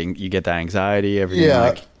 Like, it's like you get that anxiety, everything. Yeah.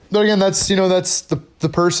 Like, but again, that's the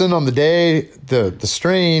person on the day, the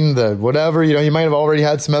strain, the whatever, you know. You might have already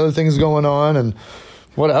had some other things going on and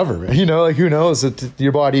whatever, you know, like, who knows, that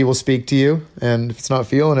your body will speak to you, and if it's not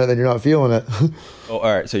feeling it, then you're not feeling it. Oh,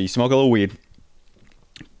 all right. So you smoke a little weed.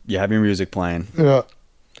 You have your music playing. Yeah.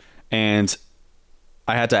 And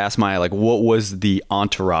I had to ask Maya, like, what was the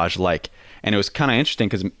entourage like? And it was kind of interesting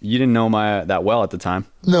because you didn't know Maya that well at the time.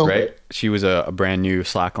 No. Right? She was a brand new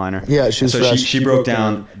slackliner. Yeah, she was so she broke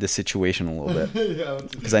down the situation a little bit.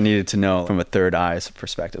 Because I needed to know from a third eye's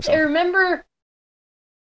perspective. So. I remember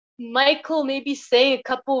Michael maybe saying a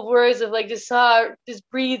couple of words of like, just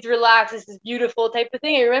breathe, relax, this is beautiful type of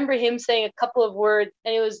thing. I remember him saying a couple of words,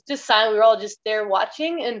 and it was just silent. We were all just there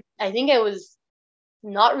watching, and I think I was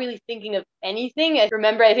not really thinking of anything. I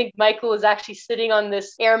think Michael was actually sitting on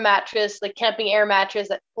this air mattress, like camping air mattress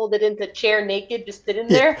that folded into a chair naked, just sitting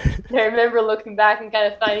there. And I remember looking back and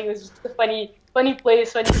kind of finding it was just a funny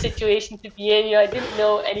place, funny situation to be in. You know, I didn't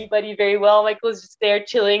know anybody very well. Michael was just there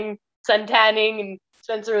chilling, sun tanning, and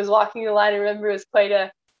Spencer was walking the line. I remember it was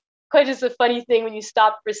quite just a funny thing when you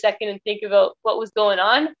stop for a second and think about what was going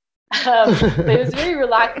on. But it was very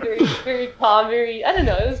relaxed, very calm, I don't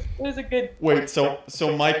know, it was a good... Wait, so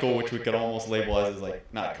Michael, which we could almost label as his, like,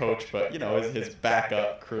 not coach, but, you know, his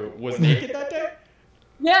backup crew, was naked that day?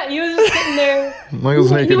 Yeah, he was just sitting there.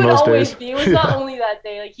 Michael's naked most days. It was not only that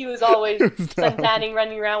day, like, he was always sun tanning,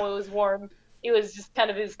 running around when it was warm. It was just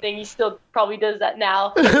kind of his thing. He still probably does that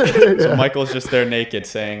now. So Michael's just there naked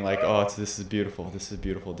saying like, oh, this is beautiful. This is a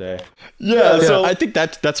beautiful day. Yeah. So I think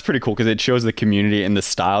that's pretty cool because it shows the community and the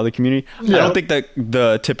style of the community. Yeah. I don't think that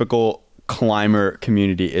the typical climber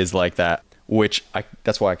community is like that,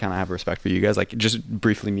 that's why I kind of have respect for you guys. Like, just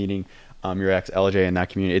briefly meeting your ex LJ in that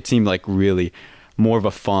community, it seemed like really more of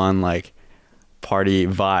a fun, like, party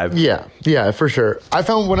vibe. Yeah, for sure. I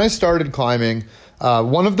found when I started climbing,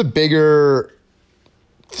 one of the bigger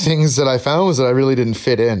things that I found was that I really didn't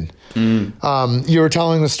fit in. You were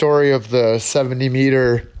telling the story of the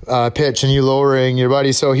 70-meter pitch and you lowering your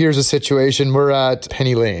buddy. So here's a situation. We're at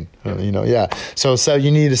Penny Lane, So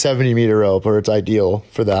you need a 70-meter rope, or it's ideal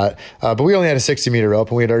for that. But we only had a 60-meter rope,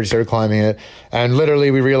 and we had already started climbing it. And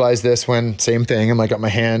literally we realized this when, same thing, I'm like, got my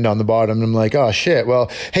hand on the bottom, and I'm like, oh shit, well,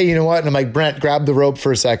 hey, you know what? And I'm like, Brent, grab the rope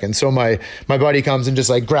for a second. So my buddy comes and just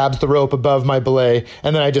like grabs the rope above my belay,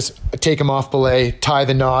 and then I just take him off belay, tie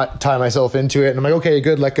the knot, tie myself into it, and I'm like, okay,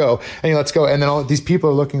 good, let go. And he lets go. And then all these people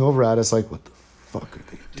are looking over at us like, what the fuck are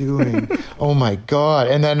they doing? Oh my God.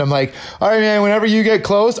 And then I'm like, all right, man, whenever you get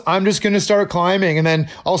close, I'm just going to start climbing, and then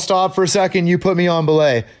I'll stop for a second. You put me on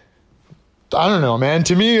belay. I don't know, man.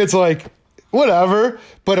 To me, it's like, whatever.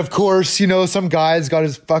 But of course, you know, some guy's got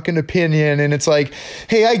his fucking opinion, and it's like,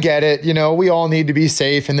 hey, I get it. You know, we all need to be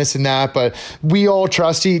safe and this and that, but we all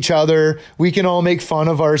trust each other. We can all make fun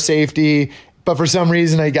of our safety. But for some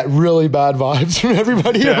reason, I get really bad vibes from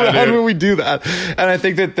everybody around when we do that. And I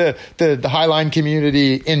think that the Highline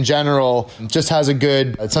community in general just has a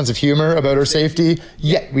good sense of humor about our safety,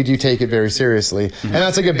 yet we do take it very seriously. Mm-hmm. And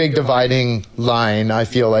that's like a big dividing line, I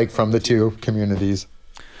feel like, from the two communities.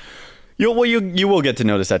 You will get to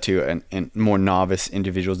notice that too. And more novice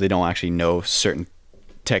individuals, they don't actually know certain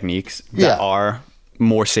techniques that are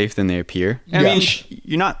more safe than they appear. I mean,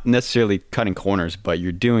 you're not necessarily cutting corners, but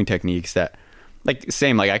you're doing techniques that, like,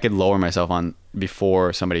 I could lower myself on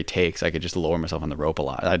before somebody takes. I could just lower myself on the rope a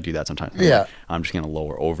lot. I do that sometimes. Yeah. I'm just going to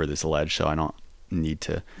lower over this ledge so I don't need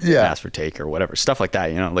to ask for take or whatever. Stuff like that,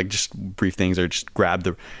 you know, like just brief things, or just grab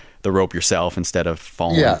the rope yourself instead of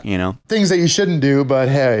falling, you know? Things that you shouldn't do, but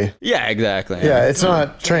hey. Yeah, exactly. Yeah, it's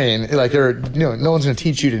not trained. Like, no one's going to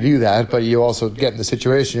teach you to do that, but you also get in the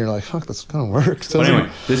situation, you're like, fuck, that's going to work. So but anyway,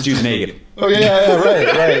 this dude's naked. Oh, yeah,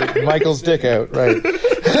 right. Michael's dick out, right.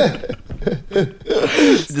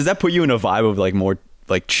 Does that put you in a vibe of like more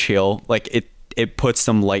like chill? Like it puts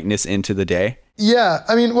some lightness into the day? Yeah.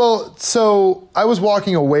 I mean, well, so I was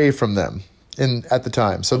walking away from them at the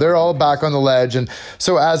time. So they're all back on the ledge. And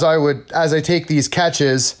so as I take these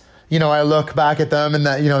catches, I look back at them and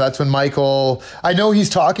that, that's when Michael, I know he's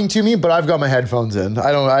talking to me, but I've got my headphones in.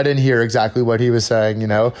 I didn't hear exactly what he was saying,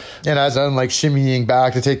 and as I'm like shimmying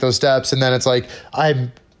back to take those steps, and then it's like,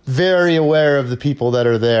 I'm very aware of the people that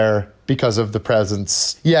are there because of the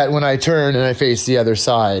presence. Yet when I turn and I face the other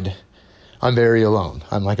side, I'm very alone.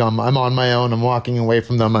 I'm on my own. I'm walking away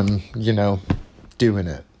from them. I'm, doing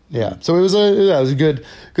it. Yeah. So it was a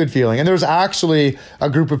good feeling. And there was actually a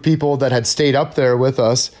group of people that had stayed up there with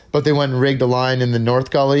us, but they went and rigged a line in the North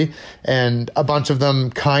Gully, and a bunch of them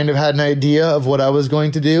kind of had an idea of what I was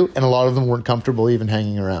going to do, and a lot of them weren't comfortable even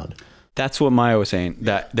hanging around. That's what Maya was saying,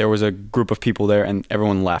 that there was a group of people there and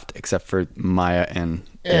everyone left except for Maya and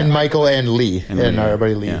Michael and Lee and our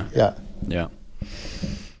buddy Lee. Yeah.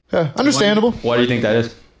 Understandable. Why do you think that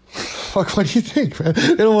is? Fuck, what do you think, man?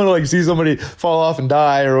 They don't want to see somebody fall off and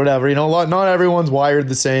die or whatever. Not everyone's wired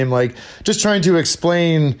the same. Just trying to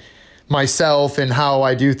explain myself and how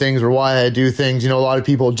I do things or why I do things. A lot of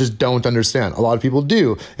people just don't understand. A lot of people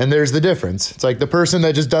do, and there's the difference. It's like the person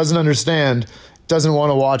that just doesn't understand doesn't want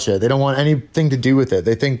to watch it. They don't want anything to do with it.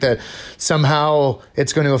 They think that somehow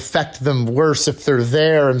it's going to affect them worse if they're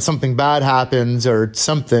there and something bad happens or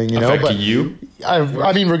something, Affect you?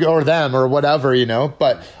 I mean, or them or whatever,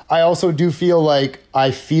 but I also do feel like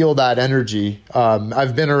I feel that energy.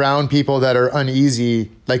 I've been around people that are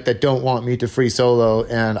uneasy, that don't want me to free solo,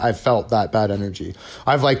 and I've felt that bad energy.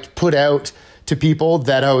 I've put out to people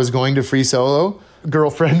that I was going to free solo. A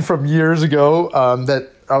girlfriend from years ago that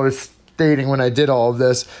I was dating when I did all of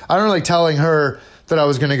this, I don't telling her that I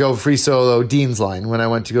was going to go free solo Dean's Line when I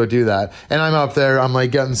went to go do that. And I'm up there, I'm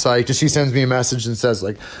getting psyched, and she sends me a message and says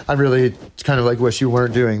I really kind of wish you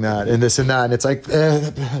weren't doing that and this and that. And it's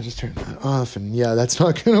just turn that off. And yeah, that's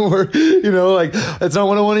not going to work. It's not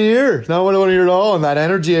what I want to hear. It's not what I want to hear at all. And that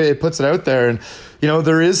energy, it puts it out there. And,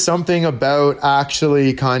 there is something about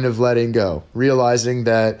actually kind of letting go, realizing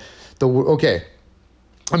that okay,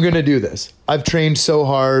 I'm going to do this. I've trained so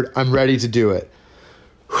hard. I'm ready to do it.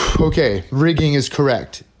 Okay, rigging is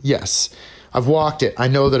correct. Yes. I've walked it. I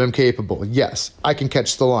know that I'm capable. Yes. I can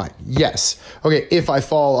catch the line. Yes. Okay, if I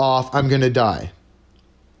fall off, I'm going to die.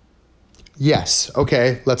 Yes.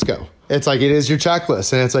 Okay, let's go. It's it is your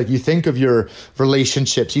checklist. And it's you think of your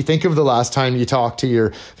relationships. You think of the last time you talked to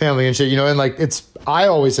your family and shit, and I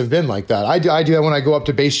always have been like that. I do that when I go up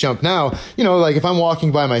to base jump now. If I'm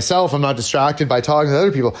walking by myself, I'm not distracted by talking to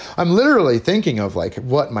other people. I'm literally thinking of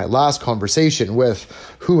what my last conversation with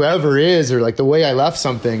whoever is, or the way I left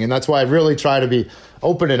something. And that's why I really try to be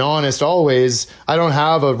open and honest always. I don't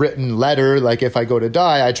have a written letter. If I go to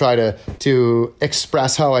die, I try to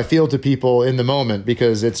express how I feel to people in the moment,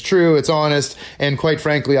 because it's true, it's honest, and quite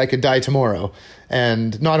frankly, I could die tomorrow.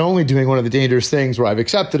 And not only doing one of the dangerous things where I've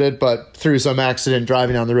accepted it, but through some accident,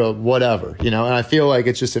 driving down the road, whatever, and I feel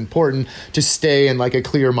it's just important to stay in a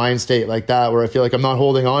clear mind state like that, where I feel I'm not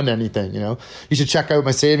holding on to anything, You should check out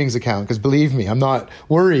my savings account, because believe me, I'm not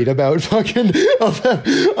worried about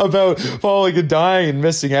about falling and dying and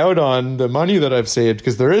missing out on the money that I've saved,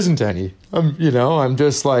 because there isn't any. I'm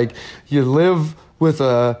just you live with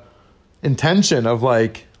a intention of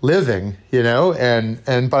living,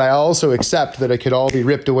 but I also accept that it could all be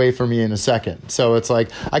ripped away from me in a second. So it's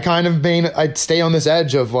I'd stay on this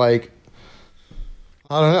edge of I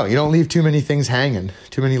don't know, you don't leave too many things hanging,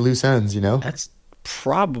 too many loose ends, That's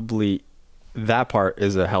probably, that part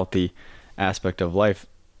is a healthy aspect of life,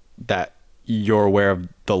 that you're aware of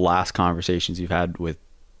the last conversations you've had with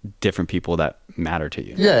different people that matter to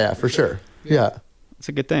you. Yeah, for sure. Yeah. It's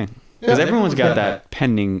a good thing, because everyone's got that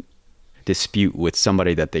pending dispute with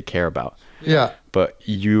somebody that they care about. Yeah. But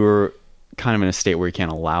you're kind of in a state where you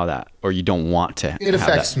can't allow that, or you don't want to. It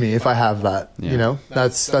affects me if I have that.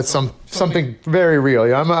 That's something very real.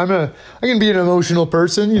 I can be an emotional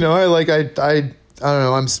person. I don't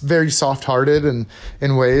know. I'm very soft-hearted and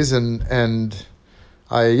in ways, and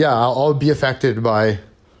I'll be affected by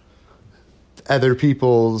other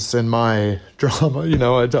people's and my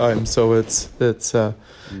drama, at times. So it's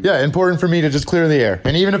important for me to just clear the air.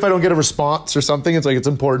 And even if I don't get a response or something, it's it's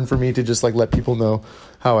important for me to just let people know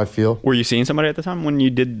how I feel. Were you seeing somebody at the time when you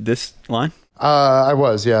did this line? I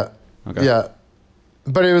was, yeah. Okay. Yeah.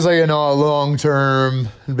 But it was a long term,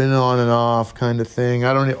 been on and off kind of thing.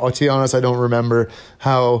 To be honest, I don't remember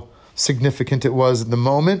how significant it was at the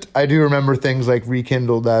moment. I do remember things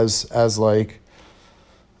rekindled as I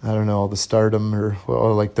don't know, the stardom or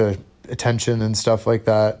the attention and stuff like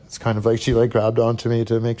that. It's kind of she grabbed onto me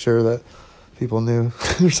to make sure that people knew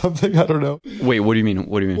or something. I don't know. Wait, what do you mean?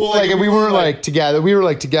 What do you mean? Well, we weren't together. We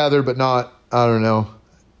were together, but not, I don't know.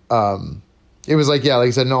 It was like I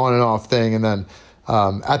said, an on and off thing. And then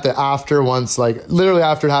at the after once, like literally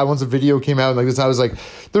after it happened, once the video came out, like this, I was like,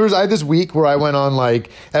 I had this week where I went on like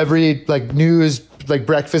every like news, like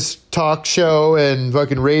breakfast talk show and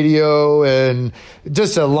fucking radio and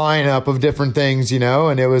just a lineup of different things, you know,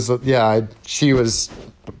 and it was, she was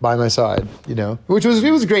by my side, you know, it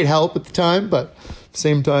was great help at the time, but at the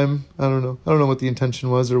same time, I don't know what the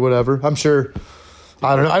intention was or whatever. I'm sure,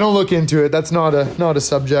 I don't know. I don't look into it. That's not a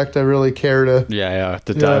subject I really care to.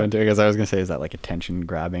 To dive into, because I was gonna say, is that like attention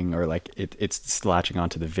grabbing, or like it's latching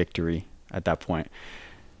onto the victory at that point?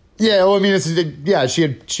 Yeah, well, I mean,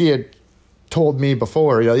 she had told me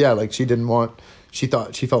before, like she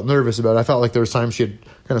felt nervous about it. I felt like there was times she had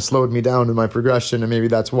kind of slowed me down in my progression, and maybe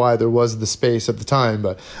that's why there was the space at the time.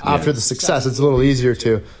 But after the success, it's a little easier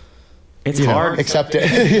to. It's hard accept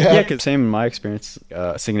it. Because same in my experience,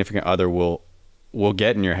 a significant other will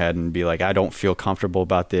get in your head and be like, I don't feel comfortable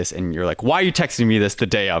about this, and you're like, why are you texting me this the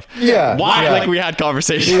day of? Why? Like, we had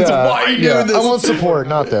conversations. Why are you doing this? I want support,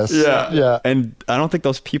 not this. And I don't think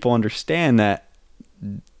those people understand that.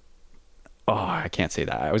 Oh, I can't say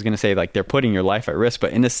that. I was gonna say like they're putting your life at risk,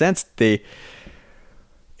 but in a sense it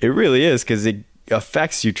really is, because it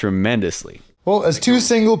affects you tremendously. Well, as two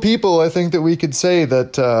single people, I think that we could say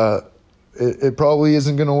that it probably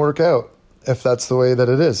isn't going to work out if that's the way that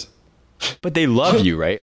it is. But they love you,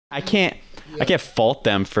 right? I can't fault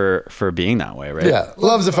them for being that way, right? Yeah,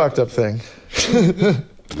 love's a fucked up thing.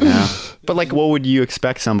 Yeah. But like, what would you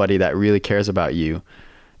expect somebody that really cares about you,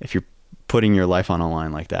 if you're putting your life on a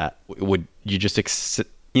line like that? Would you just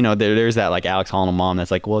there's that like Alex Honnold mom that's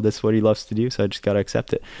like, well, this is what he loves to do, so I just got to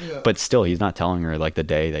accept it. But still, he's not telling her like the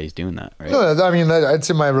day that he's doing that, right? No, I mean, I'd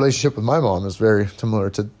say my relationship with my mom is very similar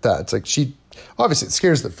to that. It's like obviously it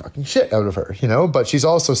scares the fucking shit out of her, you know, but she's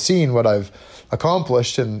also seen what I've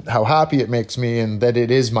accomplished and how happy it makes me, and that it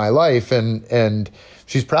is my life, and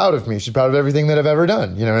she's proud of me. She's proud of everything that I've ever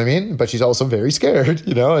done, you know what I mean? But she's also very scared,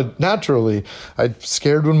 you know, and naturally. I'm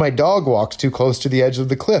scared when my dog walks too close to the edge of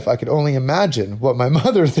the cliff. I could only imagine what my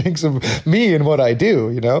mother thinks of me and what I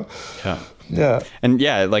do, you know? Yeah. And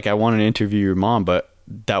like I wanted to interview your mom, but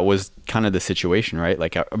that was kind of the situation, right?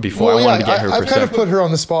 Like before, I wanted to get her perspective. I've kind of put her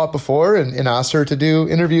on the spot before and asked her to do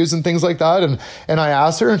interviews and things like that. And I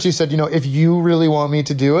asked her, and she said, you know, if you really want me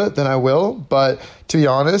to do it, then I will. But to be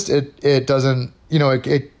honest, it doesn't, you know,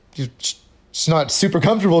 it's not super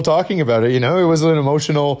comfortable talking about it. You know, it was an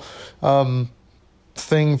emotional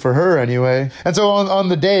thing for her anyway. And so on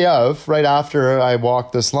the day of, right after I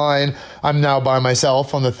walked this line, I'm now by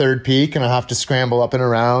myself on the third peak, and I have to scramble up and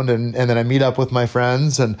around, and then I meet up with my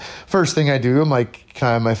friends, and first thing I do, I'm like, can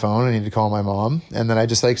I have my phone? I need to call my mom. And then I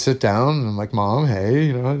just like sit down, and I'm like, Mom, hey,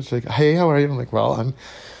 you know, it's like, hey, how are you? I'm like, well, I'm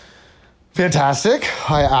fantastic.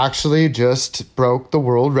 I actually just broke the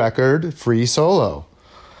world record free solo.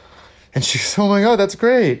 And she goes, oh my God, that's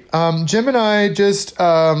great. Jim and I we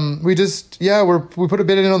put a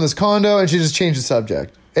bid in on this condo, and she just changed the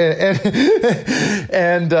subject.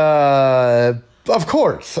 And of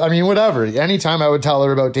course, I mean, whatever. Anytime I would tell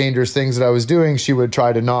her about dangerous things that I was doing, she would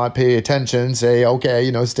try to not pay attention, say, okay,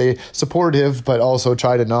 you know, stay supportive, but also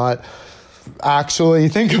try to not actually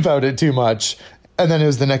think about it too much. And then it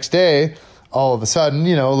was the next day, all of a sudden,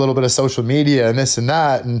 you know, a little bit of social media and this and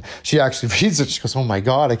that. And she actually reads it. She goes, oh my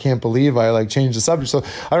God, I can't believe I like changed the subject. So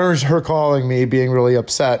I remember her calling me, being really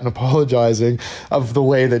upset and apologizing of the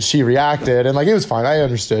way that she reacted. And like, it was fine. I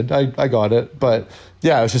understood. I got it. But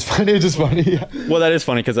yeah, it was just funny. It's just funny. Yeah. Well, that is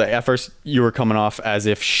funny, because at first you were coming off as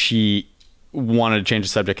if she wanted to change the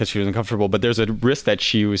subject because she was uncomfortable, but there's a risk that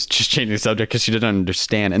she was just changing the subject because she didn't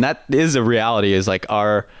understand. And that is a reality, is like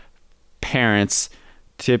our parents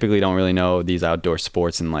typically don't really know these outdoor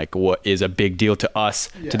sports, and like what is a big deal to us,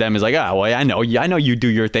 to them is like, well, I know you do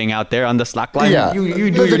your thing out there on the slack line. Yeah.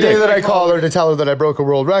 You do the your day thing. that I call her to tell her that I broke a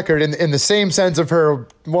world record, in the same sense of her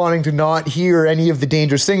wanting to not hear any of the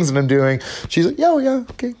dangerous things that I'm doing, she's like, yeah,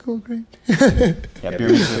 okay, cool, great. Yeah, beer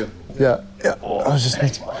me too. Yeah. I was just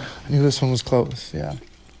I knew this one was close. Yeah.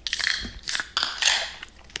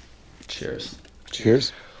 Cheers.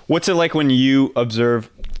 What's it like when you observe,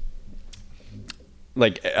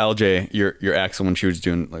 like LJ, your ex, when she was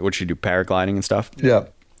doing, like, what she do, paragliding and stuff? Yeah.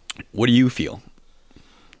 What do you feel?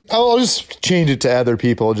 I'll just change it to other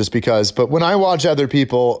people just because. But when I watch other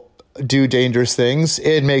people do dangerous things,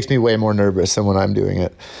 it makes me way more nervous than when I'm doing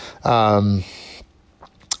it.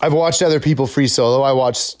 I've watched other people free solo. I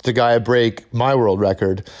watched the guy break my world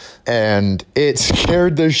record, and it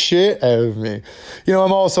scared the shit out of me. You know,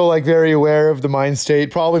 I'm also like very aware of the mind state,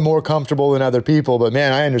 probably more comfortable than other people, but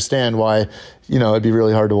man, I understand why, you know, it'd be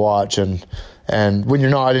really hard to watch. And And when you're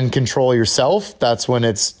not in control yourself, that's when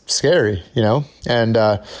it's scary, you know? And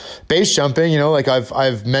base jumping, you know, like I've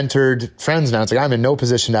mentored friends now. It's like I'm in no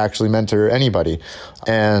position to actually mentor anybody.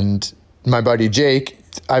 And my buddy Jake,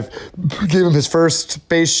 I've given him his first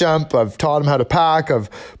base jump. I've taught him how to pack. I've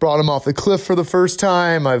brought him off the cliff for the first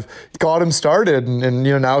time. I've got him started. And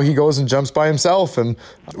you know, now he goes and jumps by himself. And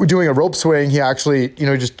we're doing a rope swing. He actually, you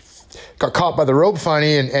know, just got caught by the rope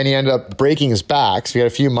funny and he ended up breaking his back. So he had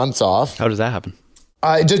a few months off. How does that happen?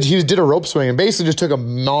 He did a rope swing and basically just took a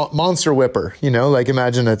monster whipper, you know, like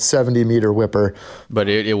imagine a 70-meter whipper. But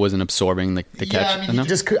it wasn't absorbing the catch. Yeah,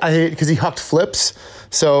 I mean, because he hucked flips.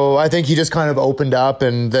 So I think he just kind of opened up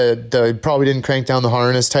and the probably didn't crank down the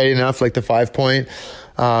harness tight enough, like the 5-point.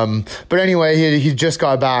 But anyway, he just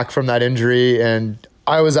got back from that injury and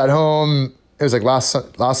I was at home. It was like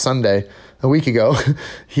last Sunday, a week ago.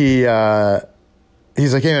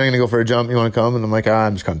 He's like, hey, man, I'm going to go for a jump. You want to come? And I'm like,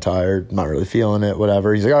 I'm just kind of tired. I'm not really feeling it,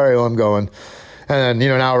 whatever. He's like, all right, well, I'm going. And then, you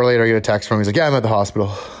know, an hour later, I get a text from him. He's like, yeah, I'm at the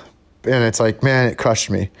hospital. And it's like, man, it crushed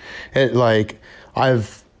me. It like, it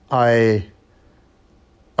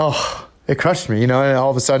crushed me, you know? And all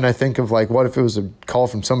of a sudden I think of like, what if it was a call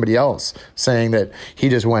from somebody else saying that he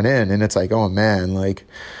just went in? And it's like, oh man, like,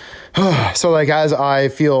 so like, as I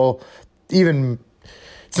feel even,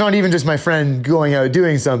 it's not even just my friend going out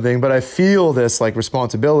doing something, but I feel this like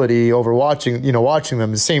responsibility over watching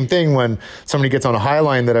them. The same thing when somebody gets on a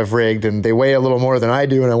Highline that I've rigged and they weigh a little more than I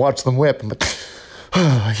do and I watch them whip. I'm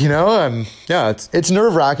like, you know, yeah, it's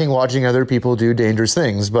nerve-wracking watching other people do dangerous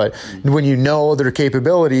things. But when you know their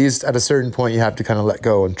capabilities, at a certain point, you have to kind of let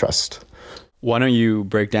go and trust. Why don't you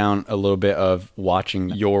break down a little bit of watching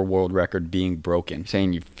your world record being broken,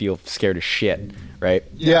 saying you feel scared as shit, right?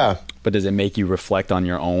 Yeah. But does it make you reflect on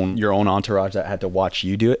your own entourage that had to watch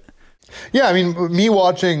you do it? Yeah, I mean, me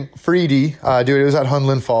watching Freedy do it was at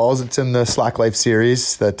Hunland Falls. It's in the Slack Life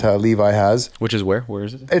series that Levi has. Which is where? Where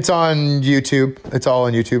is it? It's on YouTube. It's all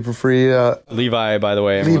on YouTube for free. Levi, by the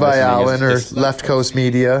way. Levi Allen or Left Coast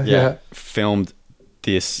Media. Yeah. Filmed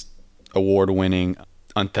this award-winning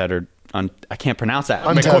Untethered. I can't pronounce that.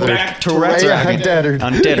 Untethered. Untethered.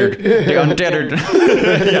 Untethered.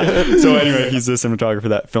 Yeah. So anyway, he's the cinematographer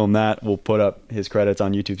that filmed that. We'll put up his credits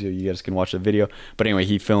on YouTube so you guys can watch the video. But anyway,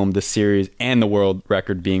 he filmed the series and the world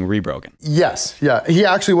record being rebroken. Yes. Yeah. He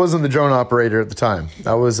actually wasn't the drone operator at the time.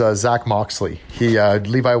 That was Zach Moxley.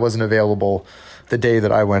 Levi wasn't available the day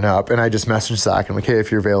that I went up, and I just messaged Zach. I'm like, hey,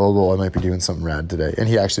 if you're available, I might be doing something rad today. And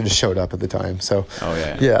he actually just showed up at the time. So,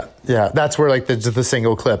 yeah. That's where like the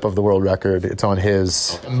single clip of the world record, it's on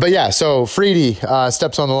his. But yeah, so Freedy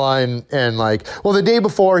steps on the line and like, well, the day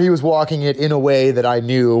before he was walking it in a way that I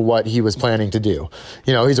knew what he was planning to do.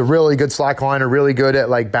 You know, he's a really good slackliner, really good at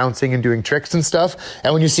like bouncing and doing tricks and stuff.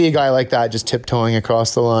 And when you see a guy like that just tiptoeing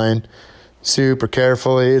across the line super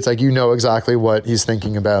carefully, it's like, you know exactly what he's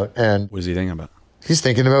thinking about. And what is he thinking about? He's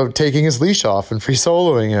thinking about taking his leash off and free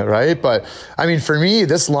soloing it, right? But I mean, for me,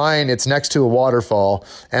 this line, it's next to a waterfall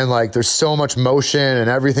and like there's so much motion and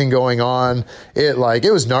everything going on. It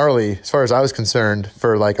was gnarly as far as I was concerned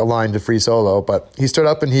for like a line to free solo, but he stood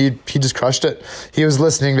up and he just crushed it. He was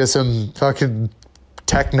listening to some fucking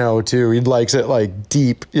techno too. He likes it like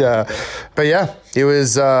deep. Yeah. But yeah, it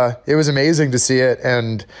was amazing to see it.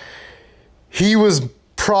 And he was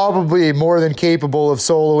probably more than capable of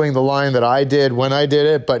soloing the line that I did when I did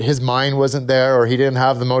it, but his mind wasn't there or he didn't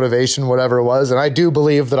have the motivation, whatever it was. And I do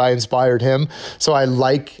believe that I inspired him. So I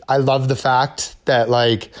love the fact that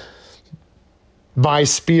like my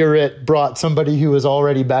spirit brought somebody who was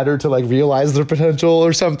already better to like realize their potential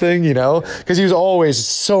or something, you know, because he was always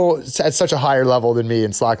at such a higher level than me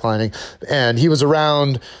in slacklining. And he was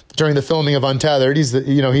around during the filming of Untethered. He's in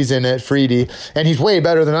it, Freedy, and he's way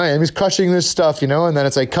better than I am. He's crushing this stuff, you know, and then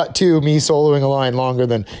it's like cut to me soloing a line longer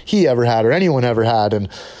than he ever had or anyone ever had. And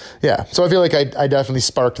yeah, so I feel like I definitely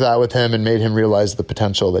sparked that with him and made him realize the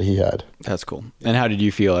potential that he had. That's cool. And how did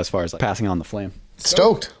you feel as far as like passing on the flame?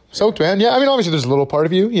 Stoked, man. Yeah, I mean, obviously there's a little part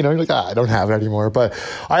of you, you know, you're like, I don't have it anymore. But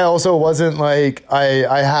I also wasn't like,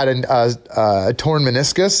 I had a torn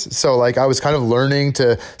meniscus. So like I was kind of learning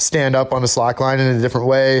to stand up on a slackline in a different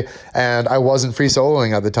way. And I wasn't free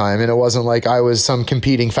soloing at the time. And it wasn't like I was some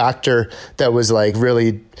competing factor that was like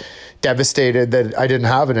really devastated that I didn't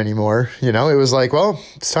have it anymore. You know, it was like, well,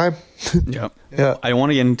 it's time. Yep. Yeah. I want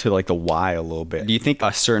to get into like the why a little bit. Do you think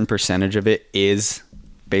a certain percentage of it is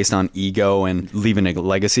based on ego and leaving a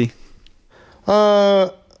legacy? I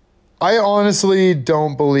honestly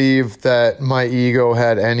don't believe that my ego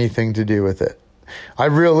had anything to do with it. I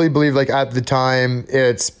really believe like at the time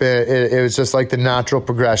it was just like the natural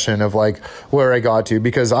progression of like where I got to,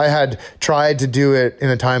 because I had tried to do it in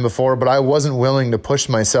a time before, but I wasn't willing to push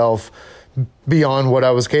myself beyond what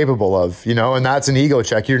I was capable of, you know, and that's an ego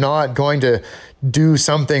check. You're not going to do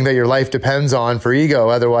something that your life depends on for ego.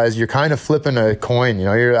 Otherwise you're kind of flipping a coin, you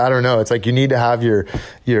know, I don't know. It's like you need to have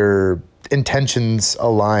your intentions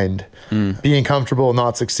aligned. Being comfortable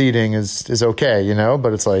not succeeding is okay, you know,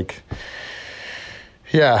 but it's like,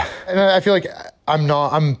 yeah. And I feel like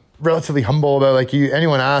I'm relatively humble about like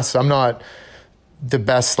anyone asks, I'm not the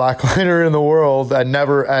best slackliner in the world. At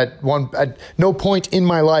no point in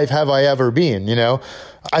my life have I ever been, you know.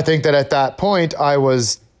 I think that at that point I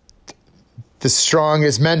was the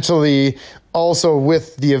strongest mentally, also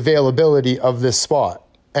with the availability of this spot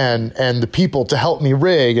and the people to help me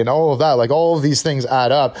rig and all of that. Like all of these things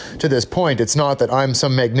add up to this point. It's not that I'm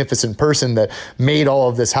some magnificent person that made all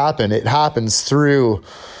of this happen. It happens through,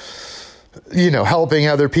 you know, helping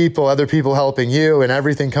other people helping you, and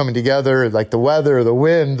everything coming together, like the weather, the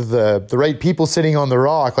wind, the right people sitting on the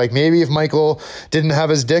rock. Like maybe if Michael didn't have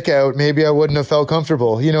his dick out, maybe I wouldn't have felt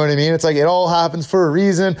comfortable. You know what I mean? It's like it all happens for a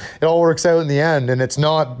reason. It all works out in the end, and it's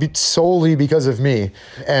not solely because of me.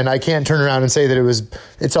 And I can't turn around and say that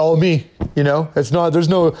it's all me, you know? It's not, there's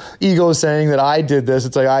no ego saying that I did this.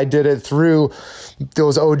 It's like I did it through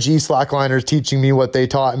those OG slackliners teaching me what they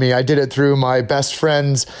taught me. I did it through my best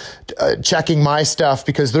friends checking my stuff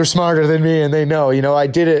because they're smarter than me and they know, you know, I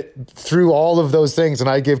did it through all of those things, and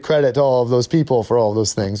I give credit to all of those people for all of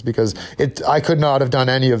those things, because I could not have done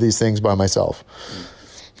any of these things by myself.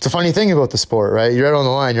 It's a funny thing about the sport, right? You're out on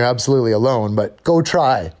the line, you're absolutely alone, but go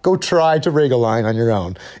try to rig a line on your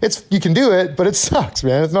own. You can do it, but it sucks,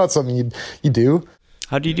 man. It's not something you do.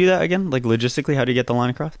 How do you do that again? Like logistically, how do you get the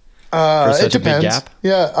line across? For such it depends. A big gap?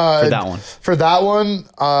 Yeah. For that one,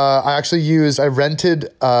 I rented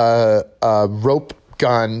a rope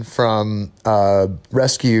gun from a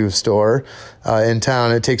rescue store in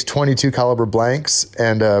town. It takes 22 caliber blanks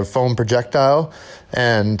and a foam projectile.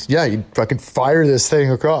 And yeah, you fucking fire this thing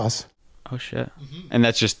across. Oh shit. And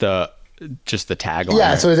that's just the tag on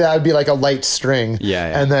Yeah. it. So that would be like a light string.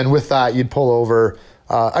 Yeah. And then with that, you'd pull over.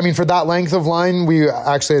 I mean, for that length of line,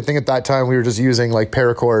 I think at that time we were just using like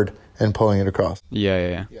paracord and pulling it across.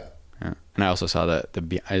 Yeah. And I also saw that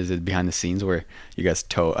is it behind the scenes where you guys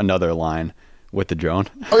tow another line with the drone.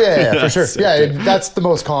 Oh yeah, for sure. Yeah, that's the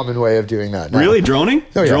most common way of doing that now. Really? Droning?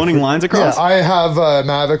 Oh, yeah. Droning lines across? Yeah, I have a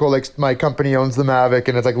Mavic. Well, like my company owns the Mavic,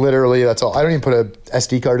 and it's like literally that's all. I don't even put a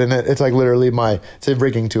SD card in it. It's like literally it's a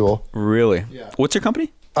rigging tool. Really? Yeah. What's your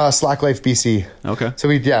company? SlackLifeBC. Okay. So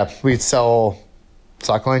we sell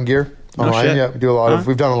slackline gear online. Shit. Yeah,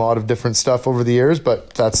 we've done a lot of different stuff over the years,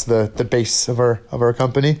 but that's the base of our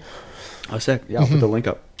company. Oh, sick. Yeah, I'll put the link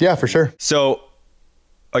up. Yeah, for sure. So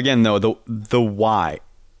again, though, the why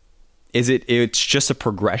it's just a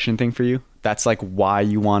progression thing for you? That's like why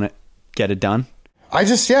you want to get it done?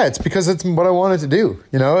 It's because it's what I wanted to do.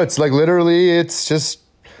 You know, it's like literally, it's just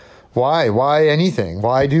why anything?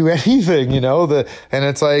 Why do anything? You know, and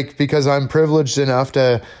it's like because I'm privileged enough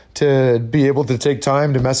to be able to take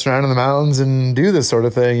time to mess around in the mountains and do this sort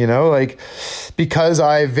of thing, you know, like because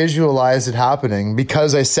I visualized it happening,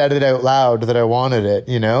 because I said it out loud that I wanted it,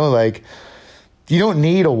 you know, like you don't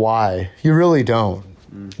need a why. You really don't.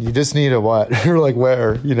 You just need a what or like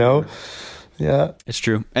where, you know? Yeah. It's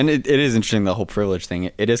true. And it is interesting, the whole privilege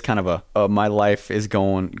thing. It is kind of my life is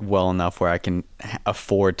going well enough where I can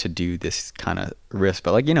afford to do this kind of risk.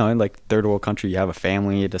 But like, you know, in like third world country, you have a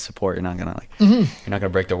family to support. You're not going to you're not going to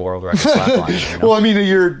break the world record slackline. You know? Well, I mean,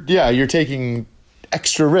 you're taking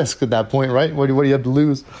extra risk at that point, right? What do you have to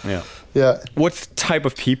lose? Yeah. Yeah. What type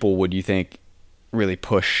of people would you think really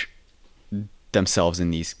push themselves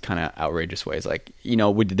in these kind of outrageous ways? Like, you know,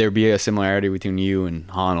 would there be a similarity between you and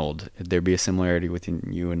Honnold? Would there be a similarity between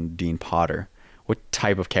you and Dean Potter? What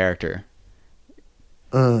type of character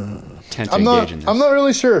tend to engage in this? I'm not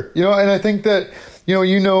really sure, you know, and I think that,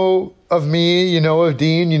 you know of me, you know of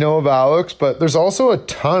Dean, you know of Alex, but there's also a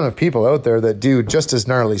ton of people out there that do just as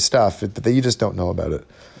gnarly stuff that you just don't know about it.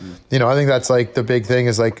 You know, I think that's like the big thing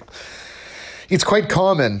is like, it's quite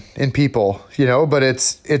common in people, you know, but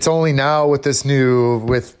it's only now with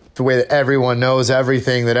the way that everyone knows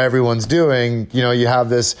everything that everyone's doing, you know, you have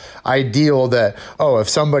this ideal that, if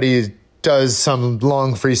somebody does some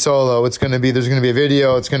long free solo, there's going to be a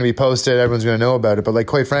video, it's going to be posted, everyone's going to know about it. But like,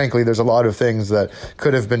 quite frankly, there's a lot of things that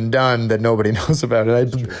could have been done that nobody knows about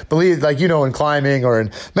it. I believe, like, you know, in climbing or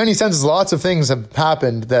in many senses, lots of things have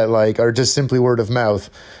happened that like are just simply word of mouth.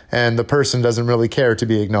 And the person doesn't really care to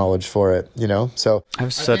be acknowledged for it, you know? So I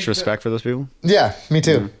have such respect for those people. Yeah, me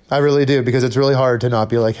too. I really do, because it's really hard to not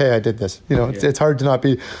be like, hey, I did this. You know, it's hard to not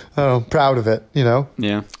be proud of it, you know?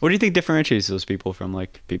 Yeah. What do you think differentiates those people from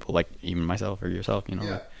like people like even myself or yourself, you know?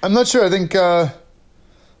 Yeah. I'm not sure. I think I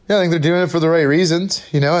think they're doing it for the right reasons.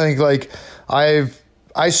 You know, I think like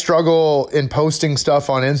I struggle in posting stuff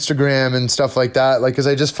on Instagram and stuff like that, like, because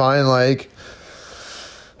I just find like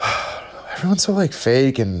everyone's so like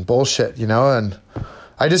fake and bullshit, you know, and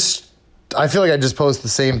I feel like I just post the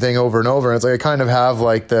same thing over and over. And it's like I kind of have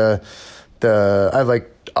like I have like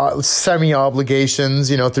semi obligations,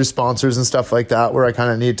 you know, through sponsors and stuff like that, where I kind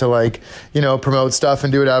of need to like, you know, promote stuff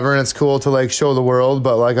and do whatever. And it's cool to like show the world,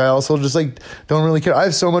 but like I also just like don't really care. I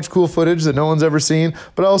have so much cool footage that no one's ever seen,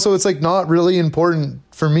 but also it's like not really important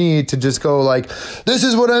for me to just go like, this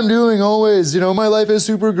is what I'm doing always, you know, my life is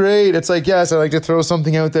super great. It's like, yes, I like to throw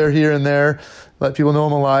something out there here and there, let people know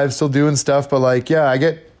I'm alive, still doing stuff. But like, yeah, I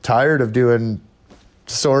get tired of doing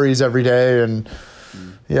stories every day and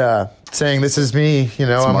saying this is me, you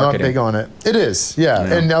know. I'm not big on it. It is, yeah.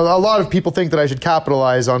 And a lot of people think that I should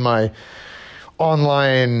capitalize on my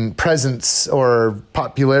online presence or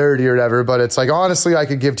popularity or whatever, but it's like, honestly, I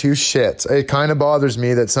could give two shits. It kind of bothers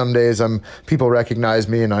me that some days people recognize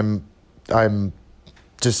me and I'm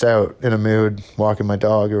just out in a mood walking my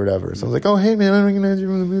dog or whatever. So I was like, oh, hey man, I recognize you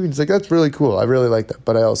from the movie. It's like, that's really cool. I really like that,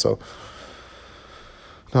 but I also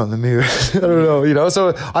not in the mood. I don't know, you know.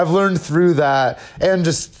 So I've learned through that, and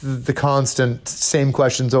just the constant same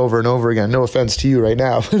questions over and over again. No offense to you right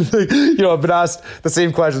now. You know, I've been asked the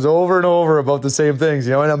same questions over and over about the same things,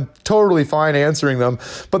 you know, and I'm totally fine answering them.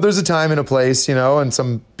 But there's a time and a place, you know, and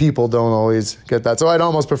some people don't always get that. So I'd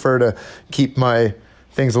almost prefer to keep my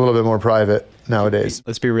things a little bit more private nowadays.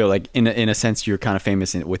 Let's be real. Like in a sense, you're kind of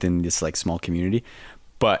famous within this like small community,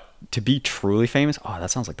 but to be truly famous,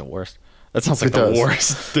 that sounds like the worst. That sounds like the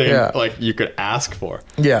worst thing like you could ask for.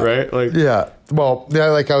 Yeah. Right? Like, yeah. Well, yeah,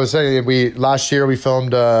 like I was saying, last year we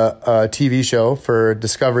filmed a TV show for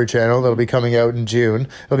Discovery Channel that'll be coming out in June.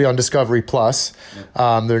 It'll be on Discovery Plus,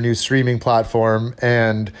 their new streaming platform.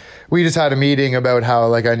 And we just had a meeting about how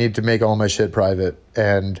like I need to make all my shit private,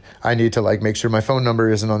 and I need to like make sure my phone number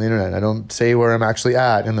isn't on the internet. I don't say where I'm actually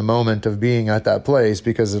at in the moment of being at that place,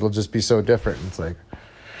 because it'll just be so different. It's like,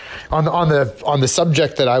 on the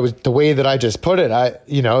subject the way that I just put it,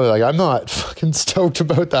 I'm not fucking stoked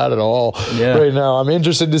about that at all right now. I'm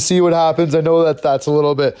interested to see what happens. I know that's a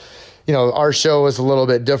little bit, you know, our show is a little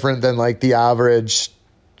bit different than like the average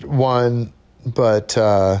one, but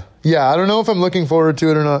I don't know if I'm looking forward to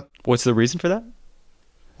it or not. What's the reason for that?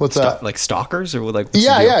 What's that? Like stalkers or like?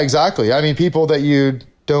 Yeah, exactly. I mean, people that you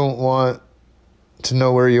don't want to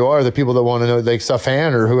know where you are, the people that want to know, like a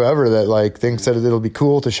fan or whoever that like thinks that it'll be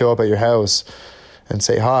cool to show up at your house and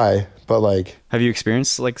say hi. But like, have you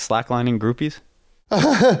experienced like slacklining groupies?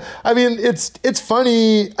 I mean, it's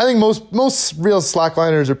funny. I think most real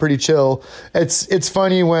slackliners are pretty chill. It's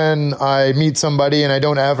funny when I meet somebody and I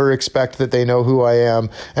don't ever expect that they know who I am,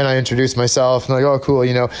 and I introduce myself and they're like, oh, cool,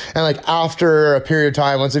 you know. And like after a period of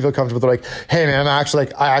time, once they feel comfortable, they're like, hey man,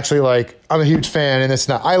 I'm a huge fan, and it's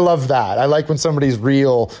not. I love that. I like when somebody's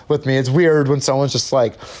real with me. It's weird when someone's just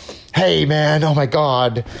like, hey man, oh my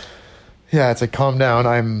god. Yeah, it's like, calm down.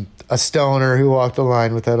 I'm a stoner who walked the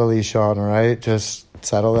line without a leash on, all right? Just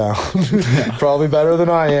settle down. Probably better than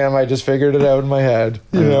I am. I just figured it out in my head,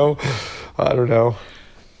 you know? I don't know.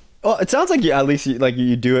 Well, it sounds like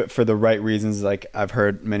you do it for the right reasons. Like I've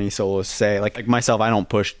heard many solos say, like myself, I don't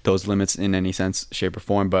push those limits in any sense, shape, or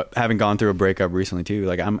form. But having gone through a breakup recently too,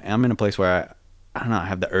 like I'm in a place where I don't know, I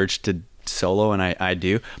have the urge to solo, and I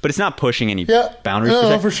do, but it's not pushing any boundaries.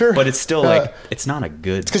 No, for sure. But it's still like it's not a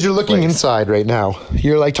good. It's because you're looking inside right now.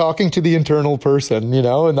 You're like talking to the internal person, you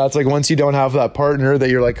know, and that's like once you don't have that partner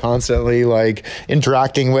that you're like constantly like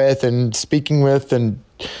interacting with and speaking with and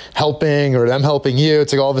helping, or them helping you,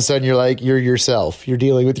 it's like all of a sudden you're yourself. You're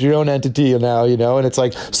dealing with your own entity now, you know, and it's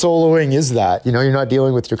like soloing is that, you know, you're not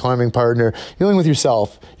dealing with your climbing partner, you're dealing with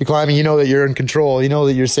yourself. You're climbing, you know that you're in control, you know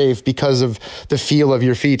that you're safe because of the feel of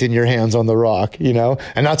your feet and your hands on the rock, you know,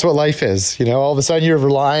 and that's what life is, you know. All of a sudden you're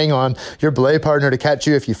relying on your belay partner to catch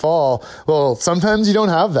you if you fall. Well, sometimes you don't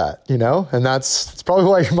have that, you know, and it's probably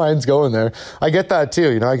why your mind's going there. I get that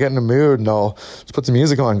too, you know. I get in a mood and I'll just put some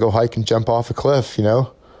music on, go hike and jump off a cliff, you know.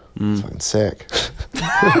 It's fucking sick.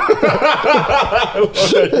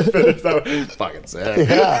 It's fucking sick.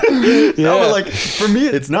 Yeah. No, but like for me,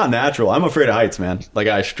 it's not natural. I'm afraid of heights, man. Like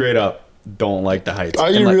I straight up don't like the heights.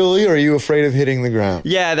 Are you really? Or are you afraid of hitting the ground?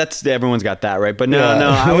 Yeah, everyone's got that, right? But no.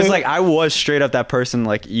 I was straight up that person.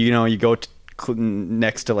 Like, you know, you go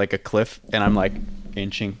next to like a cliff, and I'm like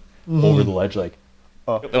inching over the ledge, like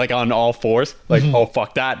like on all fours, like, oh,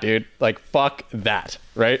 fuck that, dude. Like, fuck that,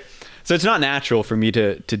 right? So it's not natural for me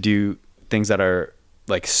to do things that are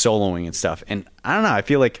like soloing and stuff. And I don't know, I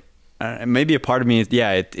feel like maybe a part of me is,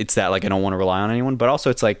 it's that like I don't want to rely on anyone, but also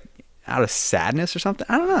it's like out of sadness or something.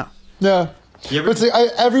 I don't know. Yeah. But see,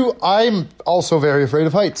 I'm also very afraid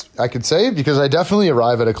of heights, I could say, because I definitely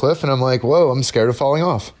arrive at a cliff and I'm like, whoa, I'm scared of falling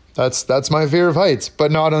off. That's my fear of heights.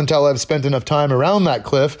 But not until I've spent enough time around that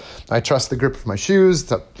cliff, I trust the grip of my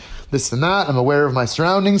shoes, this and that, I'm aware of my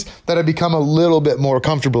surroundings, that I become a little bit more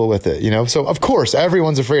comfortable with it, you know? So, of course,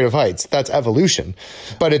 everyone's afraid of heights. That's evolution.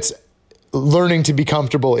 But it's learning to be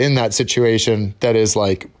comfortable in that situation that is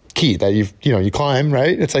like key, that you climb,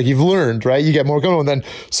 right? It's like you've learned, right? You get more comfortable. And then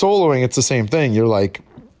soloing, it's the same thing. You're like,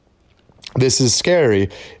 this is scary,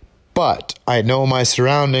 but I know my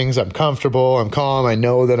surroundings. I'm comfortable. I'm calm. I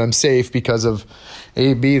know that I'm safe because of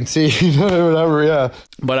A, B, and C, whatever. Yeah.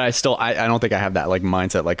 But I don't think I have that like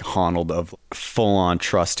mindset, like Honnold, of full on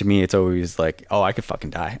trust. To me, it's always like, oh, I could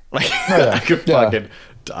fucking die. Like, I could fucking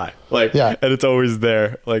die. Like, and it's always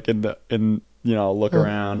there. Like look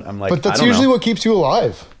around. I'm like, but that's usually what keeps you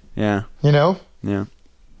alive. Yeah. You know? Yeah.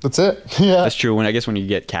 That's it. Yeah. That's true. I guess when you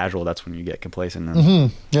get casual, that's when you get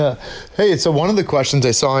complacent. Yeah. Hey, so one of the questions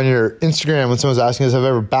I saw on your Instagram when someone was asking is, have I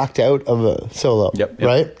ever backed out of a solo? Yep.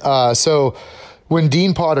 Right? So when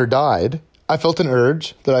Dean Potter died, I felt an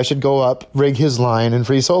urge that I should go up, rig his line, and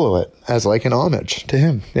free solo it as like an homage to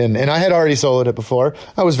him. And I had already soloed it before.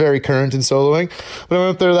 I was very current in soloing. But I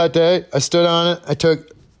went up there that day. I stood on it. I took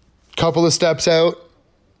a couple of steps out.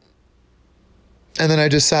 And then I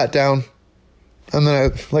just sat down. And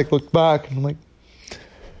then I like looked back and I'm like,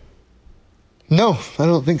 no, I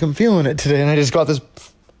don't think I'm feeling it today. And I just got this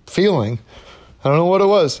feeling. I don't know what it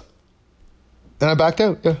was. And I backed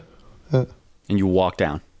out. Yeah. And you walked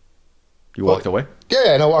down. You walked away?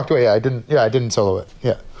 Yeah, and I walked away. Yeah, I didn't solo it.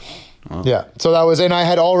 Yeah. Oh. Yeah. So that was, and I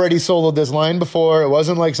had already soloed this line before. It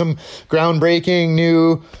wasn't like some groundbreaking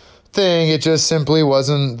new thing. It just simply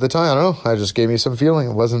wasn't the time. I don't know. I just gave me some feeling.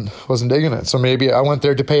 It wasn't digging it. So maybe I went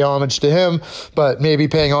there to pay homage to him, but maybe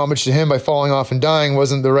paying homage to him by falling off and dying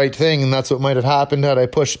wasn't the right thing. And that's what might have happened had I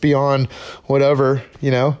pushed beyond whatever,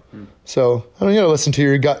 you know? So I don't know, you gotta listen to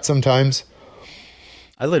your gut sometimes.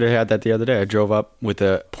 I literally had that the other day. I drove up with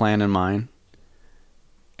a plan in mind,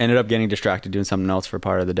 ended up getting distracted doing something else for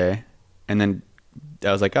part of the day. And then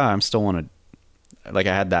I was like, I'm still want to, like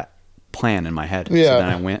I had that plan in my head. Yeah. So then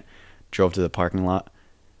I went, drove to the parking lot,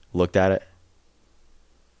 looked at it,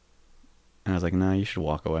 and I was like, no, you should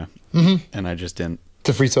walk away. And I just didn't.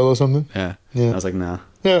 To free solo something? Yeah. I was like, no.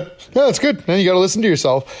 Yeah, that's good. Man, you got to listen to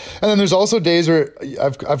yourself. And then there's also days where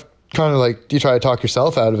I've kind of like, you try to talk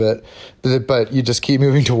yourself out of it, but you just keep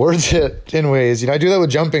moving towards it in ways. You know, I do that with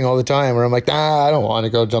jumping all the time where I'm like, I don't want to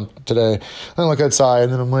go jump today. I look outside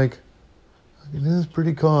and then I'm like, it is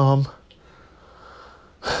pretty calm.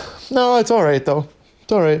 No, it's all right though.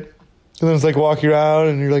 It's all right. And then it's like walking around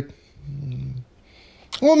and you're like,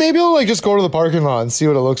 well, maybe I'll like just go to the parking lot and see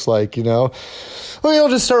what it looks like, you know? Maybe I'll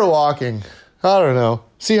just start walking. I don't know.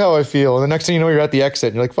 See how I feel. And the next thing you know, you're at the exit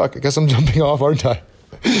and you're like, fuck, I guess I'm jumping off, aren't I?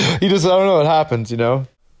 I don't know what happens, you know?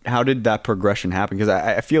 How did that progression happen? Because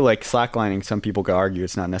I feel like slacklining, some people could argue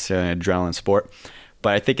it's not necessarily an adrenaline sport,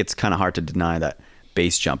 but I think it's kind of hard to deny that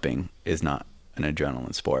base jumping is not an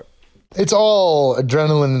adrenaline sport. It's all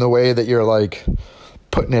adrenaline in the way that you're like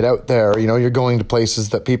putting it out there. You know, you're going to places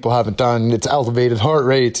that people haven't done. It's elevated heart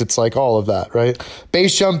rates. It's like all of that, right?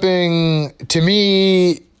 Base jumping, to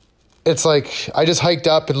me, it's like I just hiked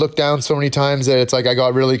up and looked down so many times that it's like I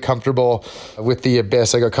got really comfortable with the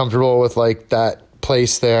abyss. I got comfortable with like that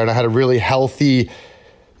place there, and I had a really healthy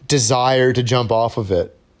desire to jump off of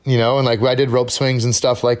it, you know? And like I did rope swings and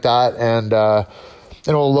stuff like that. And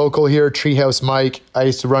an old local here, Treehouse Mike, I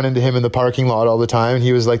used to run into him in the parking lot all the time.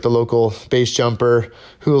 He was like the local base jumper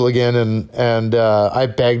hooligan, and I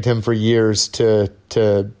begged him for years to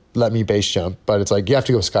let me base jump, but it's like, you have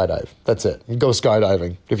to go skydive. That's it. You go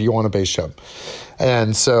skydiving if you want to base jump.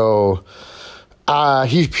 And so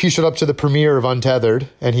he showed up to the premiere of Untethered,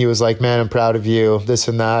 and he was like, man, I'm proud of you, this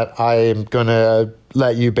and that. I'm going to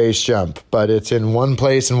let you base jump, but it's in one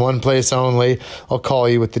place and one place only. I'll call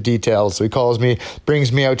you with the details. So he calls me,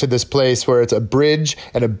 brings me out to this place where it's a bridge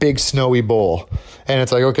and a big snowy bowl. And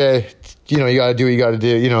it's like, okay, you know, you got to do what you got to do.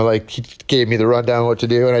 You know, like he gave me the rundown what to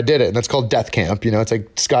do, and I did it. And that's called death camp. You know, it's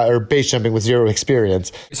like base jumping with zero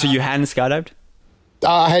experience. So you hadn't skydived?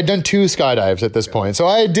 I had done 2 skydives at this point. So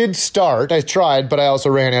I did start. I tried, but I also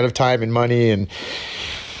ran out of time and money, and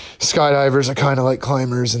skydivers are kind of like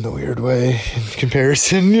climbers in the weird way in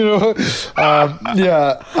comparison, you know?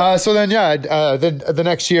 So then, the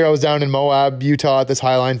next year I was down in Moab, Utah at this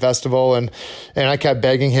Highline festival, and I kept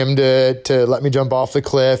begging him to let me jump off the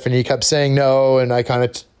cliff, and he kept saying no, and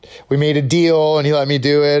we made a deal, and he let me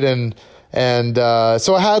do it, and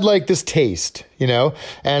so I had like this taste, you know?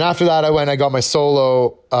 And after that, I got my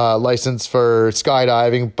solo license for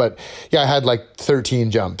skydiving, but yeah, I had like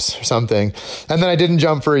 13 jumps or something. And then I didn't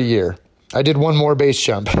jump for a year. I did one more base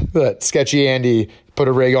jump that Sketchy Andy put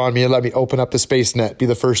a rig on me and let me open up the space net, be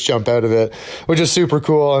the first jump out of it, which is super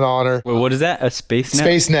cool, an honor. Wait, what is that? A space net?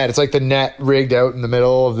 Space net. It's like the net rigged out in the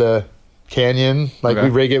middle of the canyon. Like we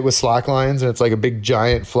rig it with slack lines, and it's like a big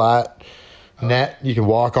giant flat net. You can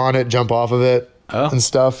walk on it, jump off of it and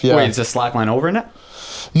stuff. Yeah. Wait, is a slack line over a net?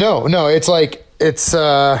 No, it's like, it's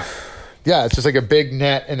just like a big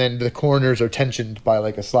net, and then the corners are tensioned by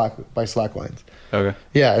like slack lines. Okay.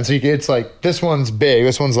 Yeah, and so it's like, this one's big.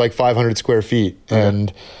 This one's like 500 square feet, and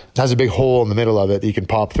it has a big hole in the middle of it that you can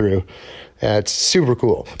pop through. Yeah, it's super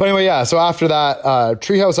cool. But anyway, yeah, so after that,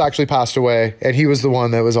 Treehouse actually passed away, and he was the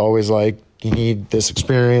one that was always like, you need this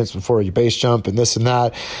experience before you base jump and this and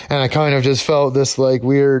that. And I kind of just felt this like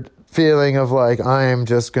weird feeling of like, I am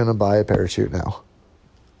just going to buy a parachute now.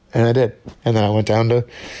 And I did. And then I went down to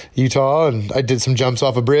Utah, and I did some jumps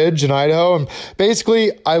off a bridge in Idaho. And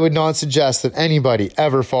basically, I would not suggest that anybody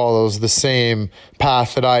ever follows the same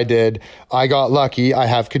path that I did. I got lucky. I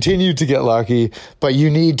have continued to get lucky, but you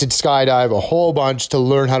need to skydive a whole bunch to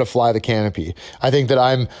learn how to fly the canopy. I think that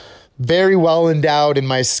I'm very well endowed in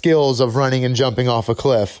my skills of running and jumping off a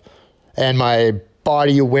cliff and my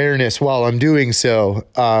body awareness while I'm doing so.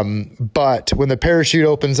 But when the parachute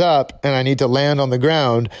opens up and I need to land on the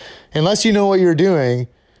ground, unless you know what you're doing,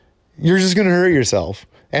 you're just going to hurt yourself.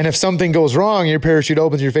 And if something goes wrong, your parachute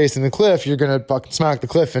opens, you're facing the cliff, you're going to fucking smack the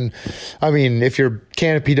cliff. And I mean, if your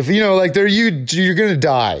canopy, like you're going to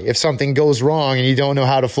die if something goes wrong and you don't know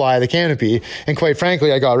how to fly the canopy. And quite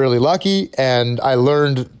frankly, I got really lucky, and I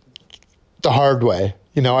learned the hard way.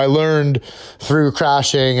 You know, I learned through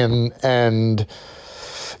crashing, and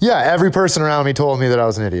yeah, every person around me told me that I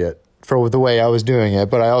was an idiot for the way I was doing it,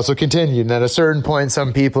 but I also continued. And at a certain point,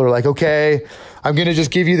 some people are like, okay, I'm going to just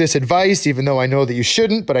give you this advice, even though I know that you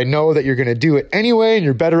shouldn't, but I know that you're going to do it anyway, and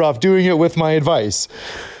you're better off doing it with my advice.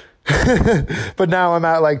 But now I'm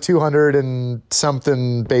at like 200 and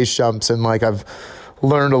something base jumps, and like I've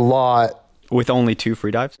learned a lot. With only 2 free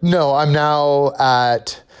dives? No, I'm now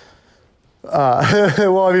at...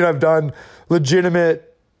 I've done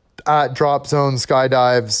legitimate drop zone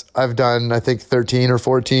skydives. I've done, I think, 13 or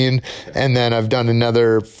 14, and then I've done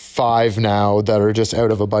another 5 now that are just out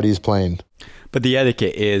of a buddy's plane. But the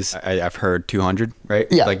etiquette is, I've heard 200, right?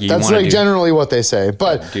 Yeah, like that's like generally what they say.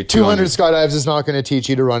 But 200 skydives is not going to teach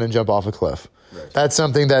you to run and jump off a cliff. Right. That's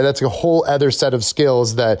something that's a whole other set of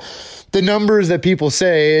skills that the numbers that people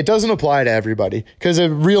say, it doesn't apply to everybody, because a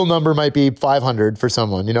real number might be 500 for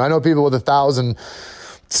someone. You know, I know people with 1,000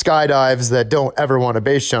 skydives that don't ever want to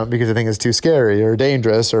base jump because they think it's too scary or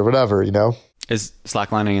dangerous or whatever, you know. Is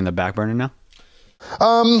slacklining in the back burner now?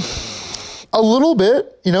 A little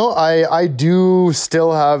bit, you know. I do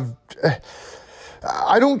still have,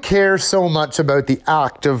 I don't care so much about the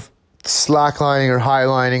act of slacklining or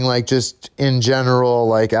highlining, like just in general,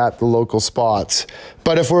 like at the local spots.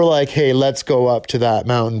 But if we're like, hey, let's go up to that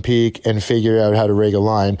mountain peak and figure out how to rig a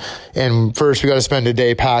line, and first we got to spend a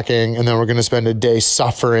day packing, and then we're going to spend a day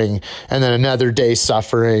suffering, and then another day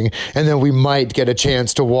suffering, and then we might get a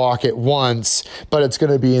chance to walk it once, but it's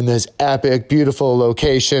going to be in this epic, beautiful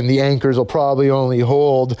location. The anchors will probably only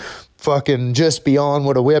hold fucking just beyond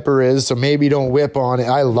what a whipper is, so maybe don't whip on it.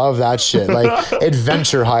 I love that shit, like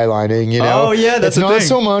adventure highlining, you know. Oh yeah, that's it's not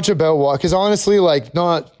so much about what, because honestly, like,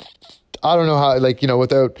 I don't know how, like, you know,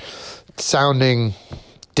 without sounding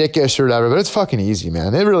dickish or whatever, but it's fucking easy,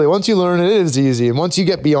 man. It really, once you learn it, it is easy. And once you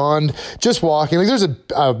get beyond just walking, like, there's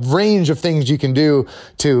a range of things you can do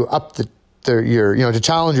to up your, you know, to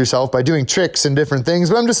challenge yourself by doing tricks and different things,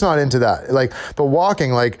 but I'm just not into that. Like, but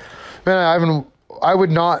walking, like, man,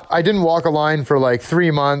 I didn't walk a line for like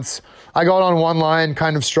 3 months. I got on one line,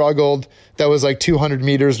 kind of struggled. That was like 200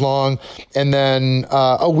 meters long. And then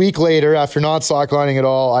a week later, after not slacklining at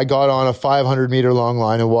all, I got on a 500 meter long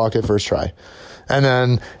line and walked it first try. And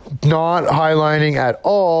then not highlining at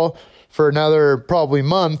all for another probably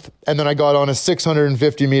month. And then I got on a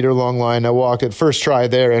 650 meter long line. I walked it first try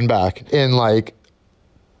there and back in like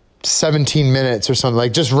 17 minutes or something,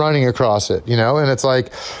 like just running across it, you know? And it's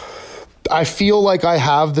like, I feel like I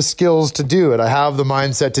have the skills to do it. I have the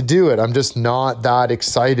mindset to do it. I'm just not that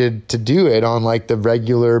excited to do it on like the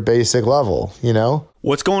regular basic level, you know?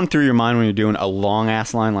 What's going through your mind when you're doing a long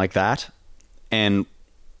ass line like that? And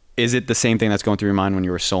is it the same thing that's going through your mind when you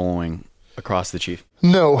were soloing across the Chief?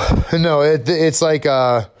 No, it's like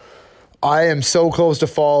I am so close to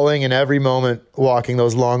falling in every moment walking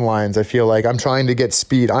those long lines. I feel like I'm trying to get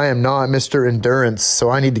speed. I am not Mr. Endurance,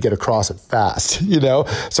 so I need to get across it fast, you know?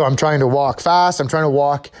 So I'm trying to walk fast. I'm trying to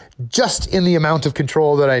walk just in the amount of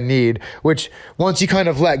control that I need, which once you kind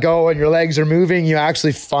of let go and your legs are moving, you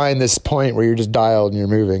actually find this point where you're just dialed and you're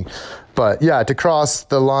moving. But yeah, to cross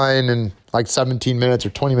the line in like 17 minutes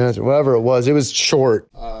or 20 minutes or whatever it was short.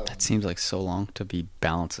 That seems like so long to be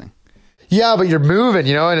balancing. Yeah, but you're moving,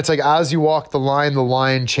 you know, and it's like as you walk the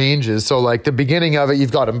line changes. So like the beginning of it,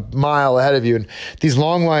 you've got a mile ahead of you, and these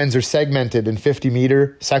long lines are segmented in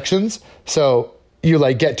 50-meter sections. So you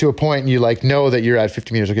like get to a point and you like know that you're at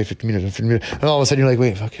 50 meters, okay, 50 meters, 50 meters. And all of a sudden you're like,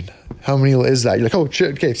 wait, fucking, how many is that? You're like, oh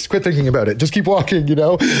shit, okay, just quit thinking about it. Just keep walking, you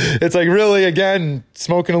know? It's like really, again,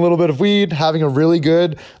 smoking a little bit of weed, having a really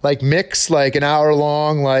good like mix, like an hour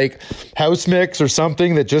long, like house mix or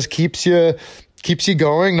something that just keeps you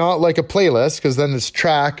going, not like a playlist, because then it's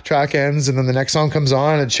track ends and then the next song comes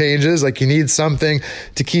on and it changes. Like you need something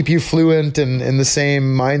to keep you fluent and in the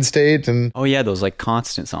same mind state. And oh yeah, those like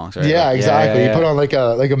constant songs, right? Yeah, like, exactly. Yeah. You put on like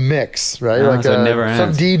a mix, right? Oh, like so it never some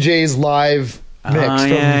ends. DJ's live mix from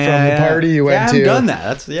the party you went to. I've done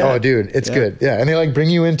that. Oh dude, it's good. Yeah. And they like bring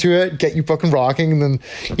you into it, get you fucking rocking, and then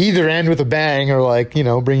either end with a bang or like, you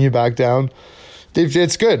know, bring you back down.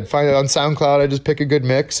 It's good. Find it on SoundCloud. I just pick a good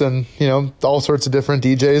mix and, you know, all sorts of different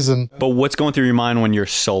DJs. And but what's going through your mind when you're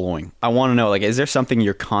soloing? I want to know, like, is there something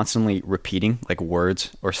you're constantly repeating, like words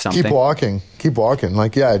or something? Keep walking.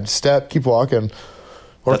 Like, yeah, step, keep walking.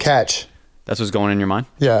 Or catch. That's what's going in your mind?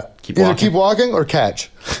 Yeah. Either keep walking or catch.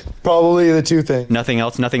 Probably the two things. Nothing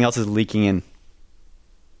else is leaking in?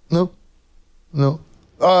 No.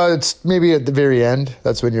 It's maybe at the very end.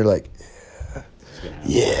 That's when you're like,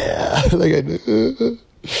 yeah, like I do.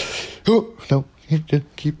 Oh, no, you just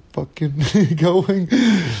keep fucking going.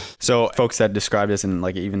 So folks that describe this, and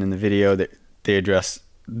like even in the video, that they address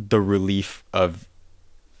the relief of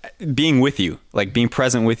being with you, like being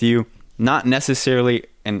present with you, not necessarily.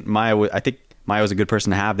 And I think Maya was a good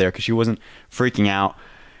person to have there because she wasn't freaking out.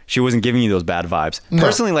 She wasn't giving you those bad vibes. No.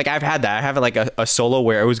 Personally, like I've had that. I have like a solo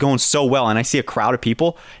where it was going so well, and I see a crowd of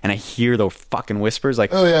people, and I hear those fucking whispers, like,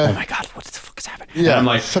 "Oh my god, what the fuck is happening?" Yeah, and I'm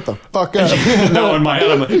like, "Shut the fuck up!" No, in my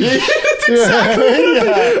head, I'm like, "That's exactly."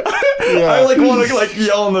 Yeah. I like want to like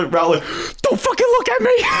yell in the crowd, like, "Don't fucking look at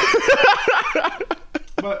me!"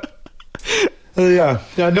 But yeah,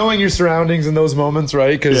 knowing your surroundings in those moments,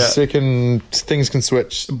 right? Because things can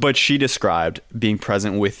switch. But she described being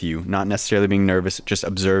present with you, not necessarily being nervous, just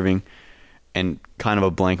observing, and kind of a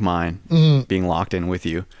blank mind, being locked in with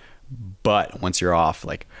you. But once you're off,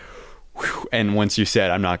 like, whew, and once you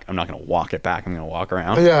said, "I'm not gonna walk it back. I'm gonna walk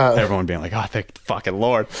around." Yeah. Everyone being like, "Oh, thank fucking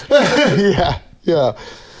Lord." yeah,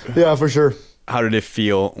 for sure. How did it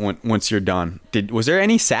feel once you're done? Was there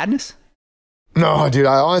any sadness? No, dude,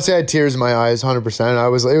 I honestly had tears in my eyes, 100%.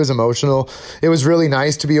 It was emotional. It was really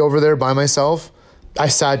nice to be over there by myself. I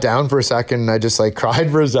sat down for a second and I just like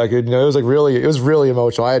cried for a second. You know, it was really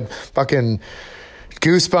emotional. I had fucking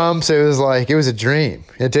goosebumps. It was a dream.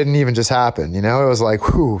 It didn't even just happen, you know? It was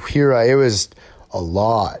like, whew, it was a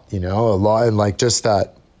lot, you know, and like just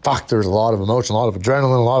that, there was a lot of emotion, a lot of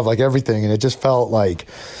adrenaline, a lot of like everything. And it just felt like,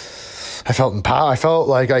 I felt empowered. I felt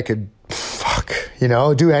like I could, you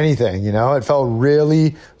know, do anything, you know. It felt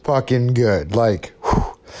really fucking good, like,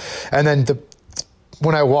 whew. And then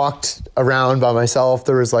when I walked around by myself,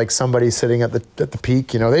 there was like somebody sitting at the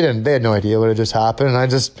peak, you know. They had no idea what had just happened, and I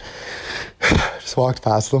just walked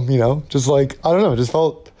past them, you know, just like, I don't know, just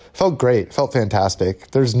felt great, felt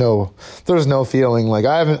fantastic. There's no feeling like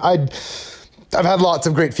I've had lots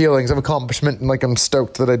of great feelings of accomplishment, and like I'm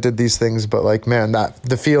stoked that I did these things, but like, man,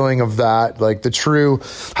 the feeling of that, like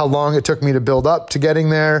how long it took me to build up to getting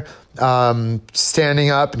there, standing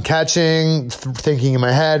up and catching, thinking in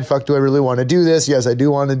my head, fuck, do I really want to do this? Yes, I do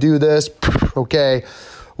want to do this. Okay.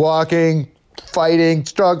 Walking, fighting,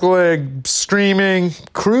 struggling, screaming,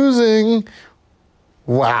 cruising.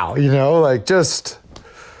 Wow. You know, like just,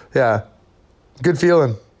 yeah, good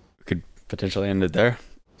feeling. Could potentially end it there.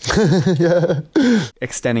 Yeah.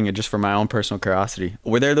 Extending it just for my own personal curiosity,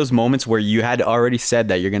 were there those moments where you had already said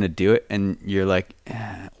that you're gonna do it and you're like,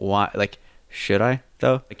 why? Like, should I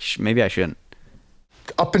though? Like, maybe I shouldn't.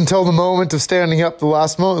 Up until the moment of standing up, the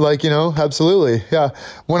last moment, like, you know, absolutely. Yeah.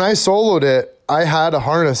 When I soloed it, I had a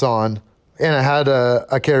harness on and I had a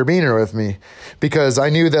carabiner with me because I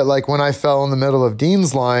knew that like when I fell in the middle of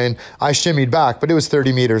Dean's line, I shimmied back, but it was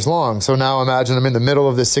 30 meters long. So now imagine I'm in the middle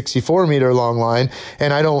of this 64 meter long line,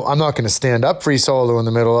 and I'm not going to stand up free solo in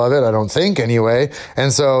the middle of it. I don't think anyway.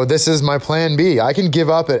 And so this is my plan B. I can give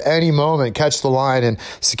up at any moment, catch the line and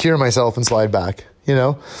secure myself and slide back, you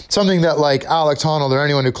know, something that like Alex Honnold or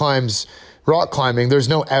anyone who climbs rock climbing, there's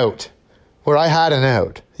no out. Where I had an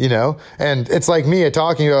out, you know, and it's like me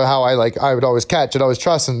talking about how I would always catch it, always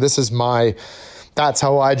trust, and that's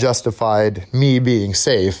how I justified me being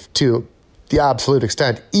safe to the absolute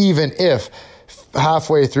extent, even if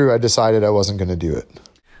halfway through I decided I wasn't going to do it.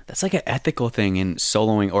 That's like an ethical thing in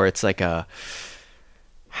soloing, or it's like a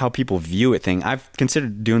how people view it thing. I've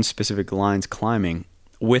considered doing specific lines climbing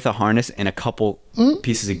with a harness and a couple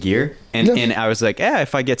pieces of gear. And I was like,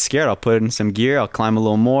 if I get scared, I'll put in some gear. I'll climb a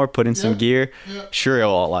little more, put in some gear. Yeah. Sure,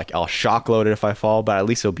 I'll shock load it if I fall, but at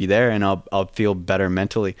least it'll be there and I'll feel better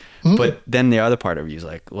mentally. But then the other part of you is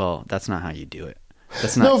like, well, that's not how you do it.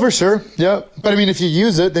 That's not. No, for sure. Yeah. But I mean, if you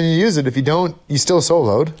use it, then you use it. If you don't, you still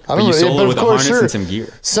soloed. I don't know. You solo with a harness and some gear.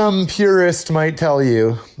 Some purist might tell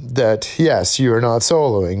you that, yes, you are not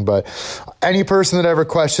soloing. But any person that ever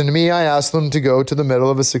questioned me, I asked them to go to the middle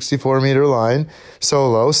of a 64 meter line,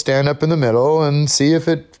 solo, stand up in the middle and see if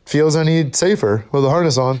it feels any safer with a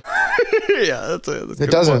harness on. Yeah, that's it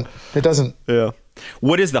doesn't. Point. It doesn't. Yeah.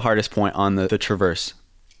 What is the hardest point on the traverse?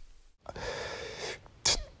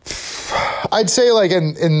 I'd say like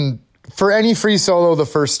for any free solo, the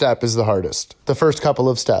first step is the hardest. The first couple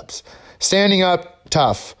of steps. Standing up,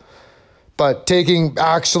 tough. But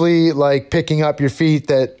actually picking up your feet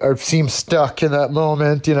that seem stuck in that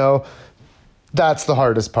moment, you know, that's the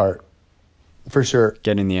hardest part. For sure.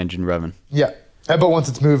 Getting the engine revving. Yeah. But once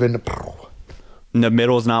it's moving. And the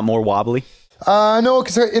middle is not more wobbly? No,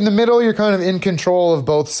 because in the middle, you're kind of in control of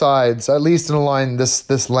both sides, at least in a line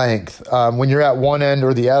this length. When you're at one end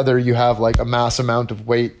or the other, you have like a mass amount of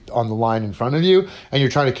weight on the line in front of you, and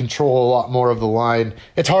you're trying to control a lot more of the line.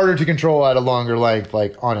 It's harder to control at a longer length,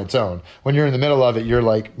 like on its own. When you're in the middle of it, you're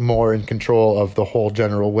like more in control of the whole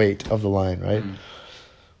general weight of the line, right?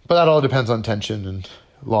 But that all depends on tension and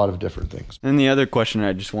a lot of different things. And the other question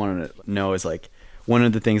I just wanted to know is like one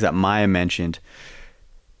of the things that Maya mentioned.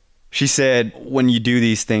 She said, when you do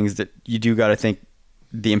these things, that you do got to think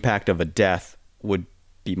the impact of a death would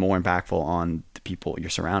be more impactful on the people, your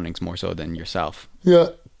surroundings, more so than yourself.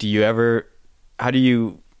 Yeah.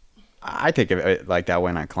 I think of it like that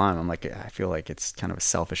when I climb. I'm like, I feel like it's kind of a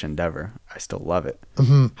selfish endeavor. I still love it.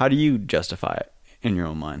 How do you justify it in your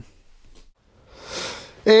own mind?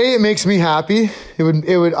 It makes me happy.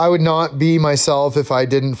 I would not be myself if I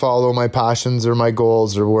didn't follow my passions or my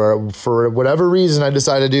goals, or for whatever reason I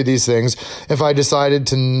decided to do these things. If I decided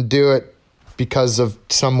to do it because of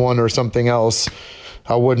someone or something else,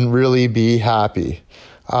 I wouldn't really be happy.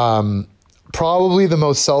 Probably the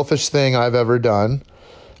most selfish thing I've ever done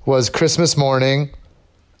was Christmas morning.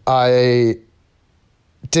 I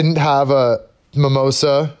didn't have a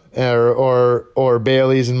mimosa or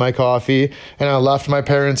Bailey's in my coffee, and I left my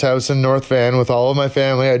parents' house in North Van with all of my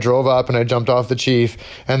family. I drove up and I jumped off the Chief,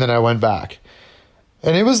 and then I went back.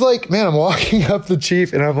 And it was like, man, I'm walking up the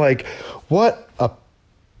Chief and I'm like, what a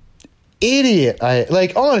idiot.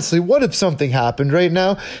 Honestly, what if something happened right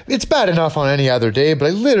now? It's bad enough on any other day, but I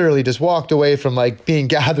literally just walked away from being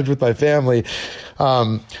gathered with my family.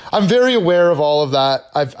 I'm very aware of all of that.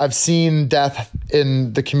 I've seen death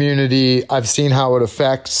in the community. I've seen how it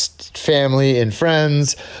affects family and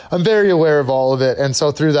friends. I'm very aware of all of it. And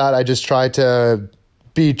so through that, I just try to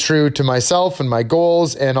be true to myself and my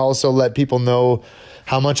goals, and also let people know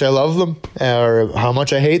how much I love them or how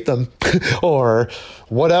much I hate them or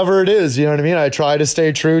whatever it is. You know what I mean? I try to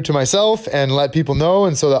stay true to myself and let people know.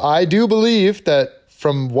 And so that I do believe that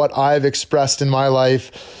from what I've expressed in my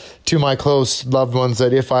life to my close loved ones,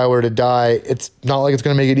 that if I were to die, it's not like it's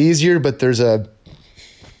going to make it easier, but I've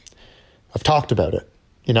talked about it.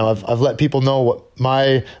 You know, I've let people know what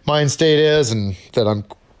my mind state is, and that I'm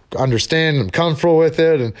I'm comfortable with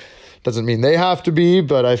it, and doesn't mean they have to be,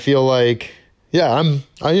 but I feel like, yeah,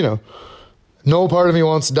 no part of me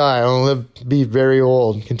wants to die. I want to be very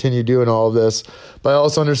old and continue doing all of this, but I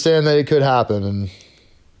also understand that it could happen. And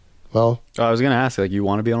well, I was going to ask, you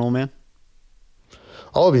want to be an old man?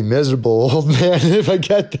 I'll be miserable old man if I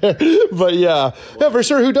get there. But yeah, for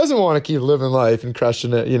sure. Who doesn't want to keep living life and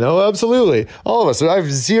crushing it? Absolutely. All of us. I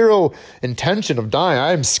have zero intention of dying.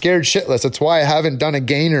 I'm scared shitless. That's why I haven't done a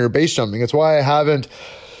gainer or base jumping. It's why I haven't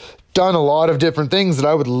done a lot of different things that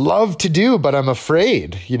I would love to do, but I'm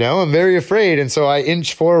afraid, I'm very afraid. And so I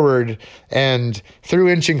inch forward, and through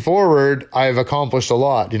inching forward, I've accomplished a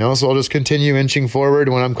lot, so I'll just continue inching forward.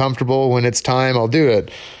 When I'm comfortable, when it's time, I'll do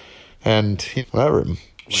it. And whatever,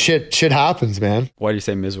 shit happens, man. Why do you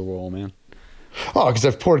say miserable, old man? Oh, because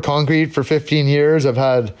I've poured concrete for 15 years. I've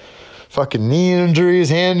had fucking knee injuries,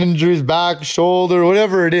 hand injuries, back, shoulder,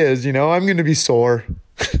 whatever it is, I'm going to be sore.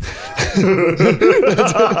 That's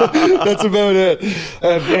about it.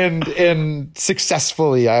 And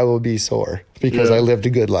successfully I will be sore because I lived a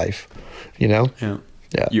good life, Yeah.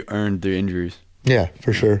 You earned the injuries. Yeah,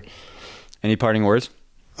 for sure. Any parting words?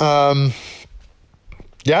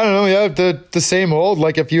 Yeah, I don't know. Yeah, the same old.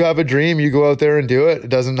 Like, if you have a dream, you go out there and do it. It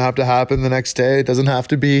doesn't have to happen the next day. It doesn't have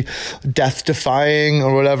to be death-defying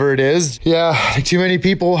or whatever it is. Yeah, too many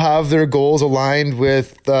people have their goals aligned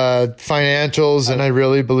with financials, and I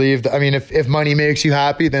really believe that. I mean, if money makes you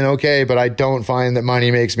happy, then okay. But I don't find that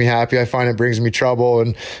money makes me happy. I find it brings me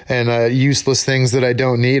trouble and useless things that I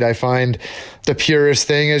don't need. I find the purest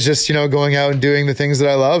thing is just going out and doing the things that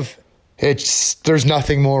I love. There's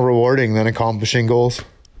nothing more rewarding than accomplishing goals.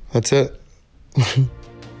 That's it. Thanks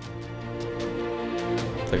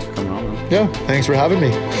for coming on, man. Yeah, thanks for having me.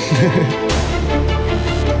 You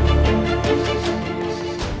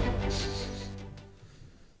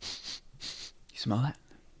smell that?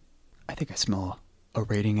 I think I smell a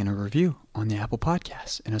rating and a review on the Apple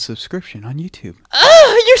Podcasts and a subscription on YouTube.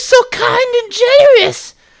 Oh, you're so kind and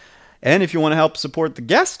generous. And if you want to help support the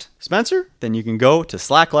guest, Spencer, then you can go to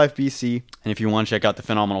SlackLifeBC. And if you want to check out the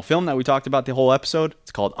phenomenal film that we talked about the whole episode,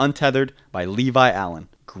 it's called Untethered by Levi Allen.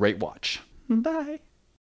 Great watch. Bye.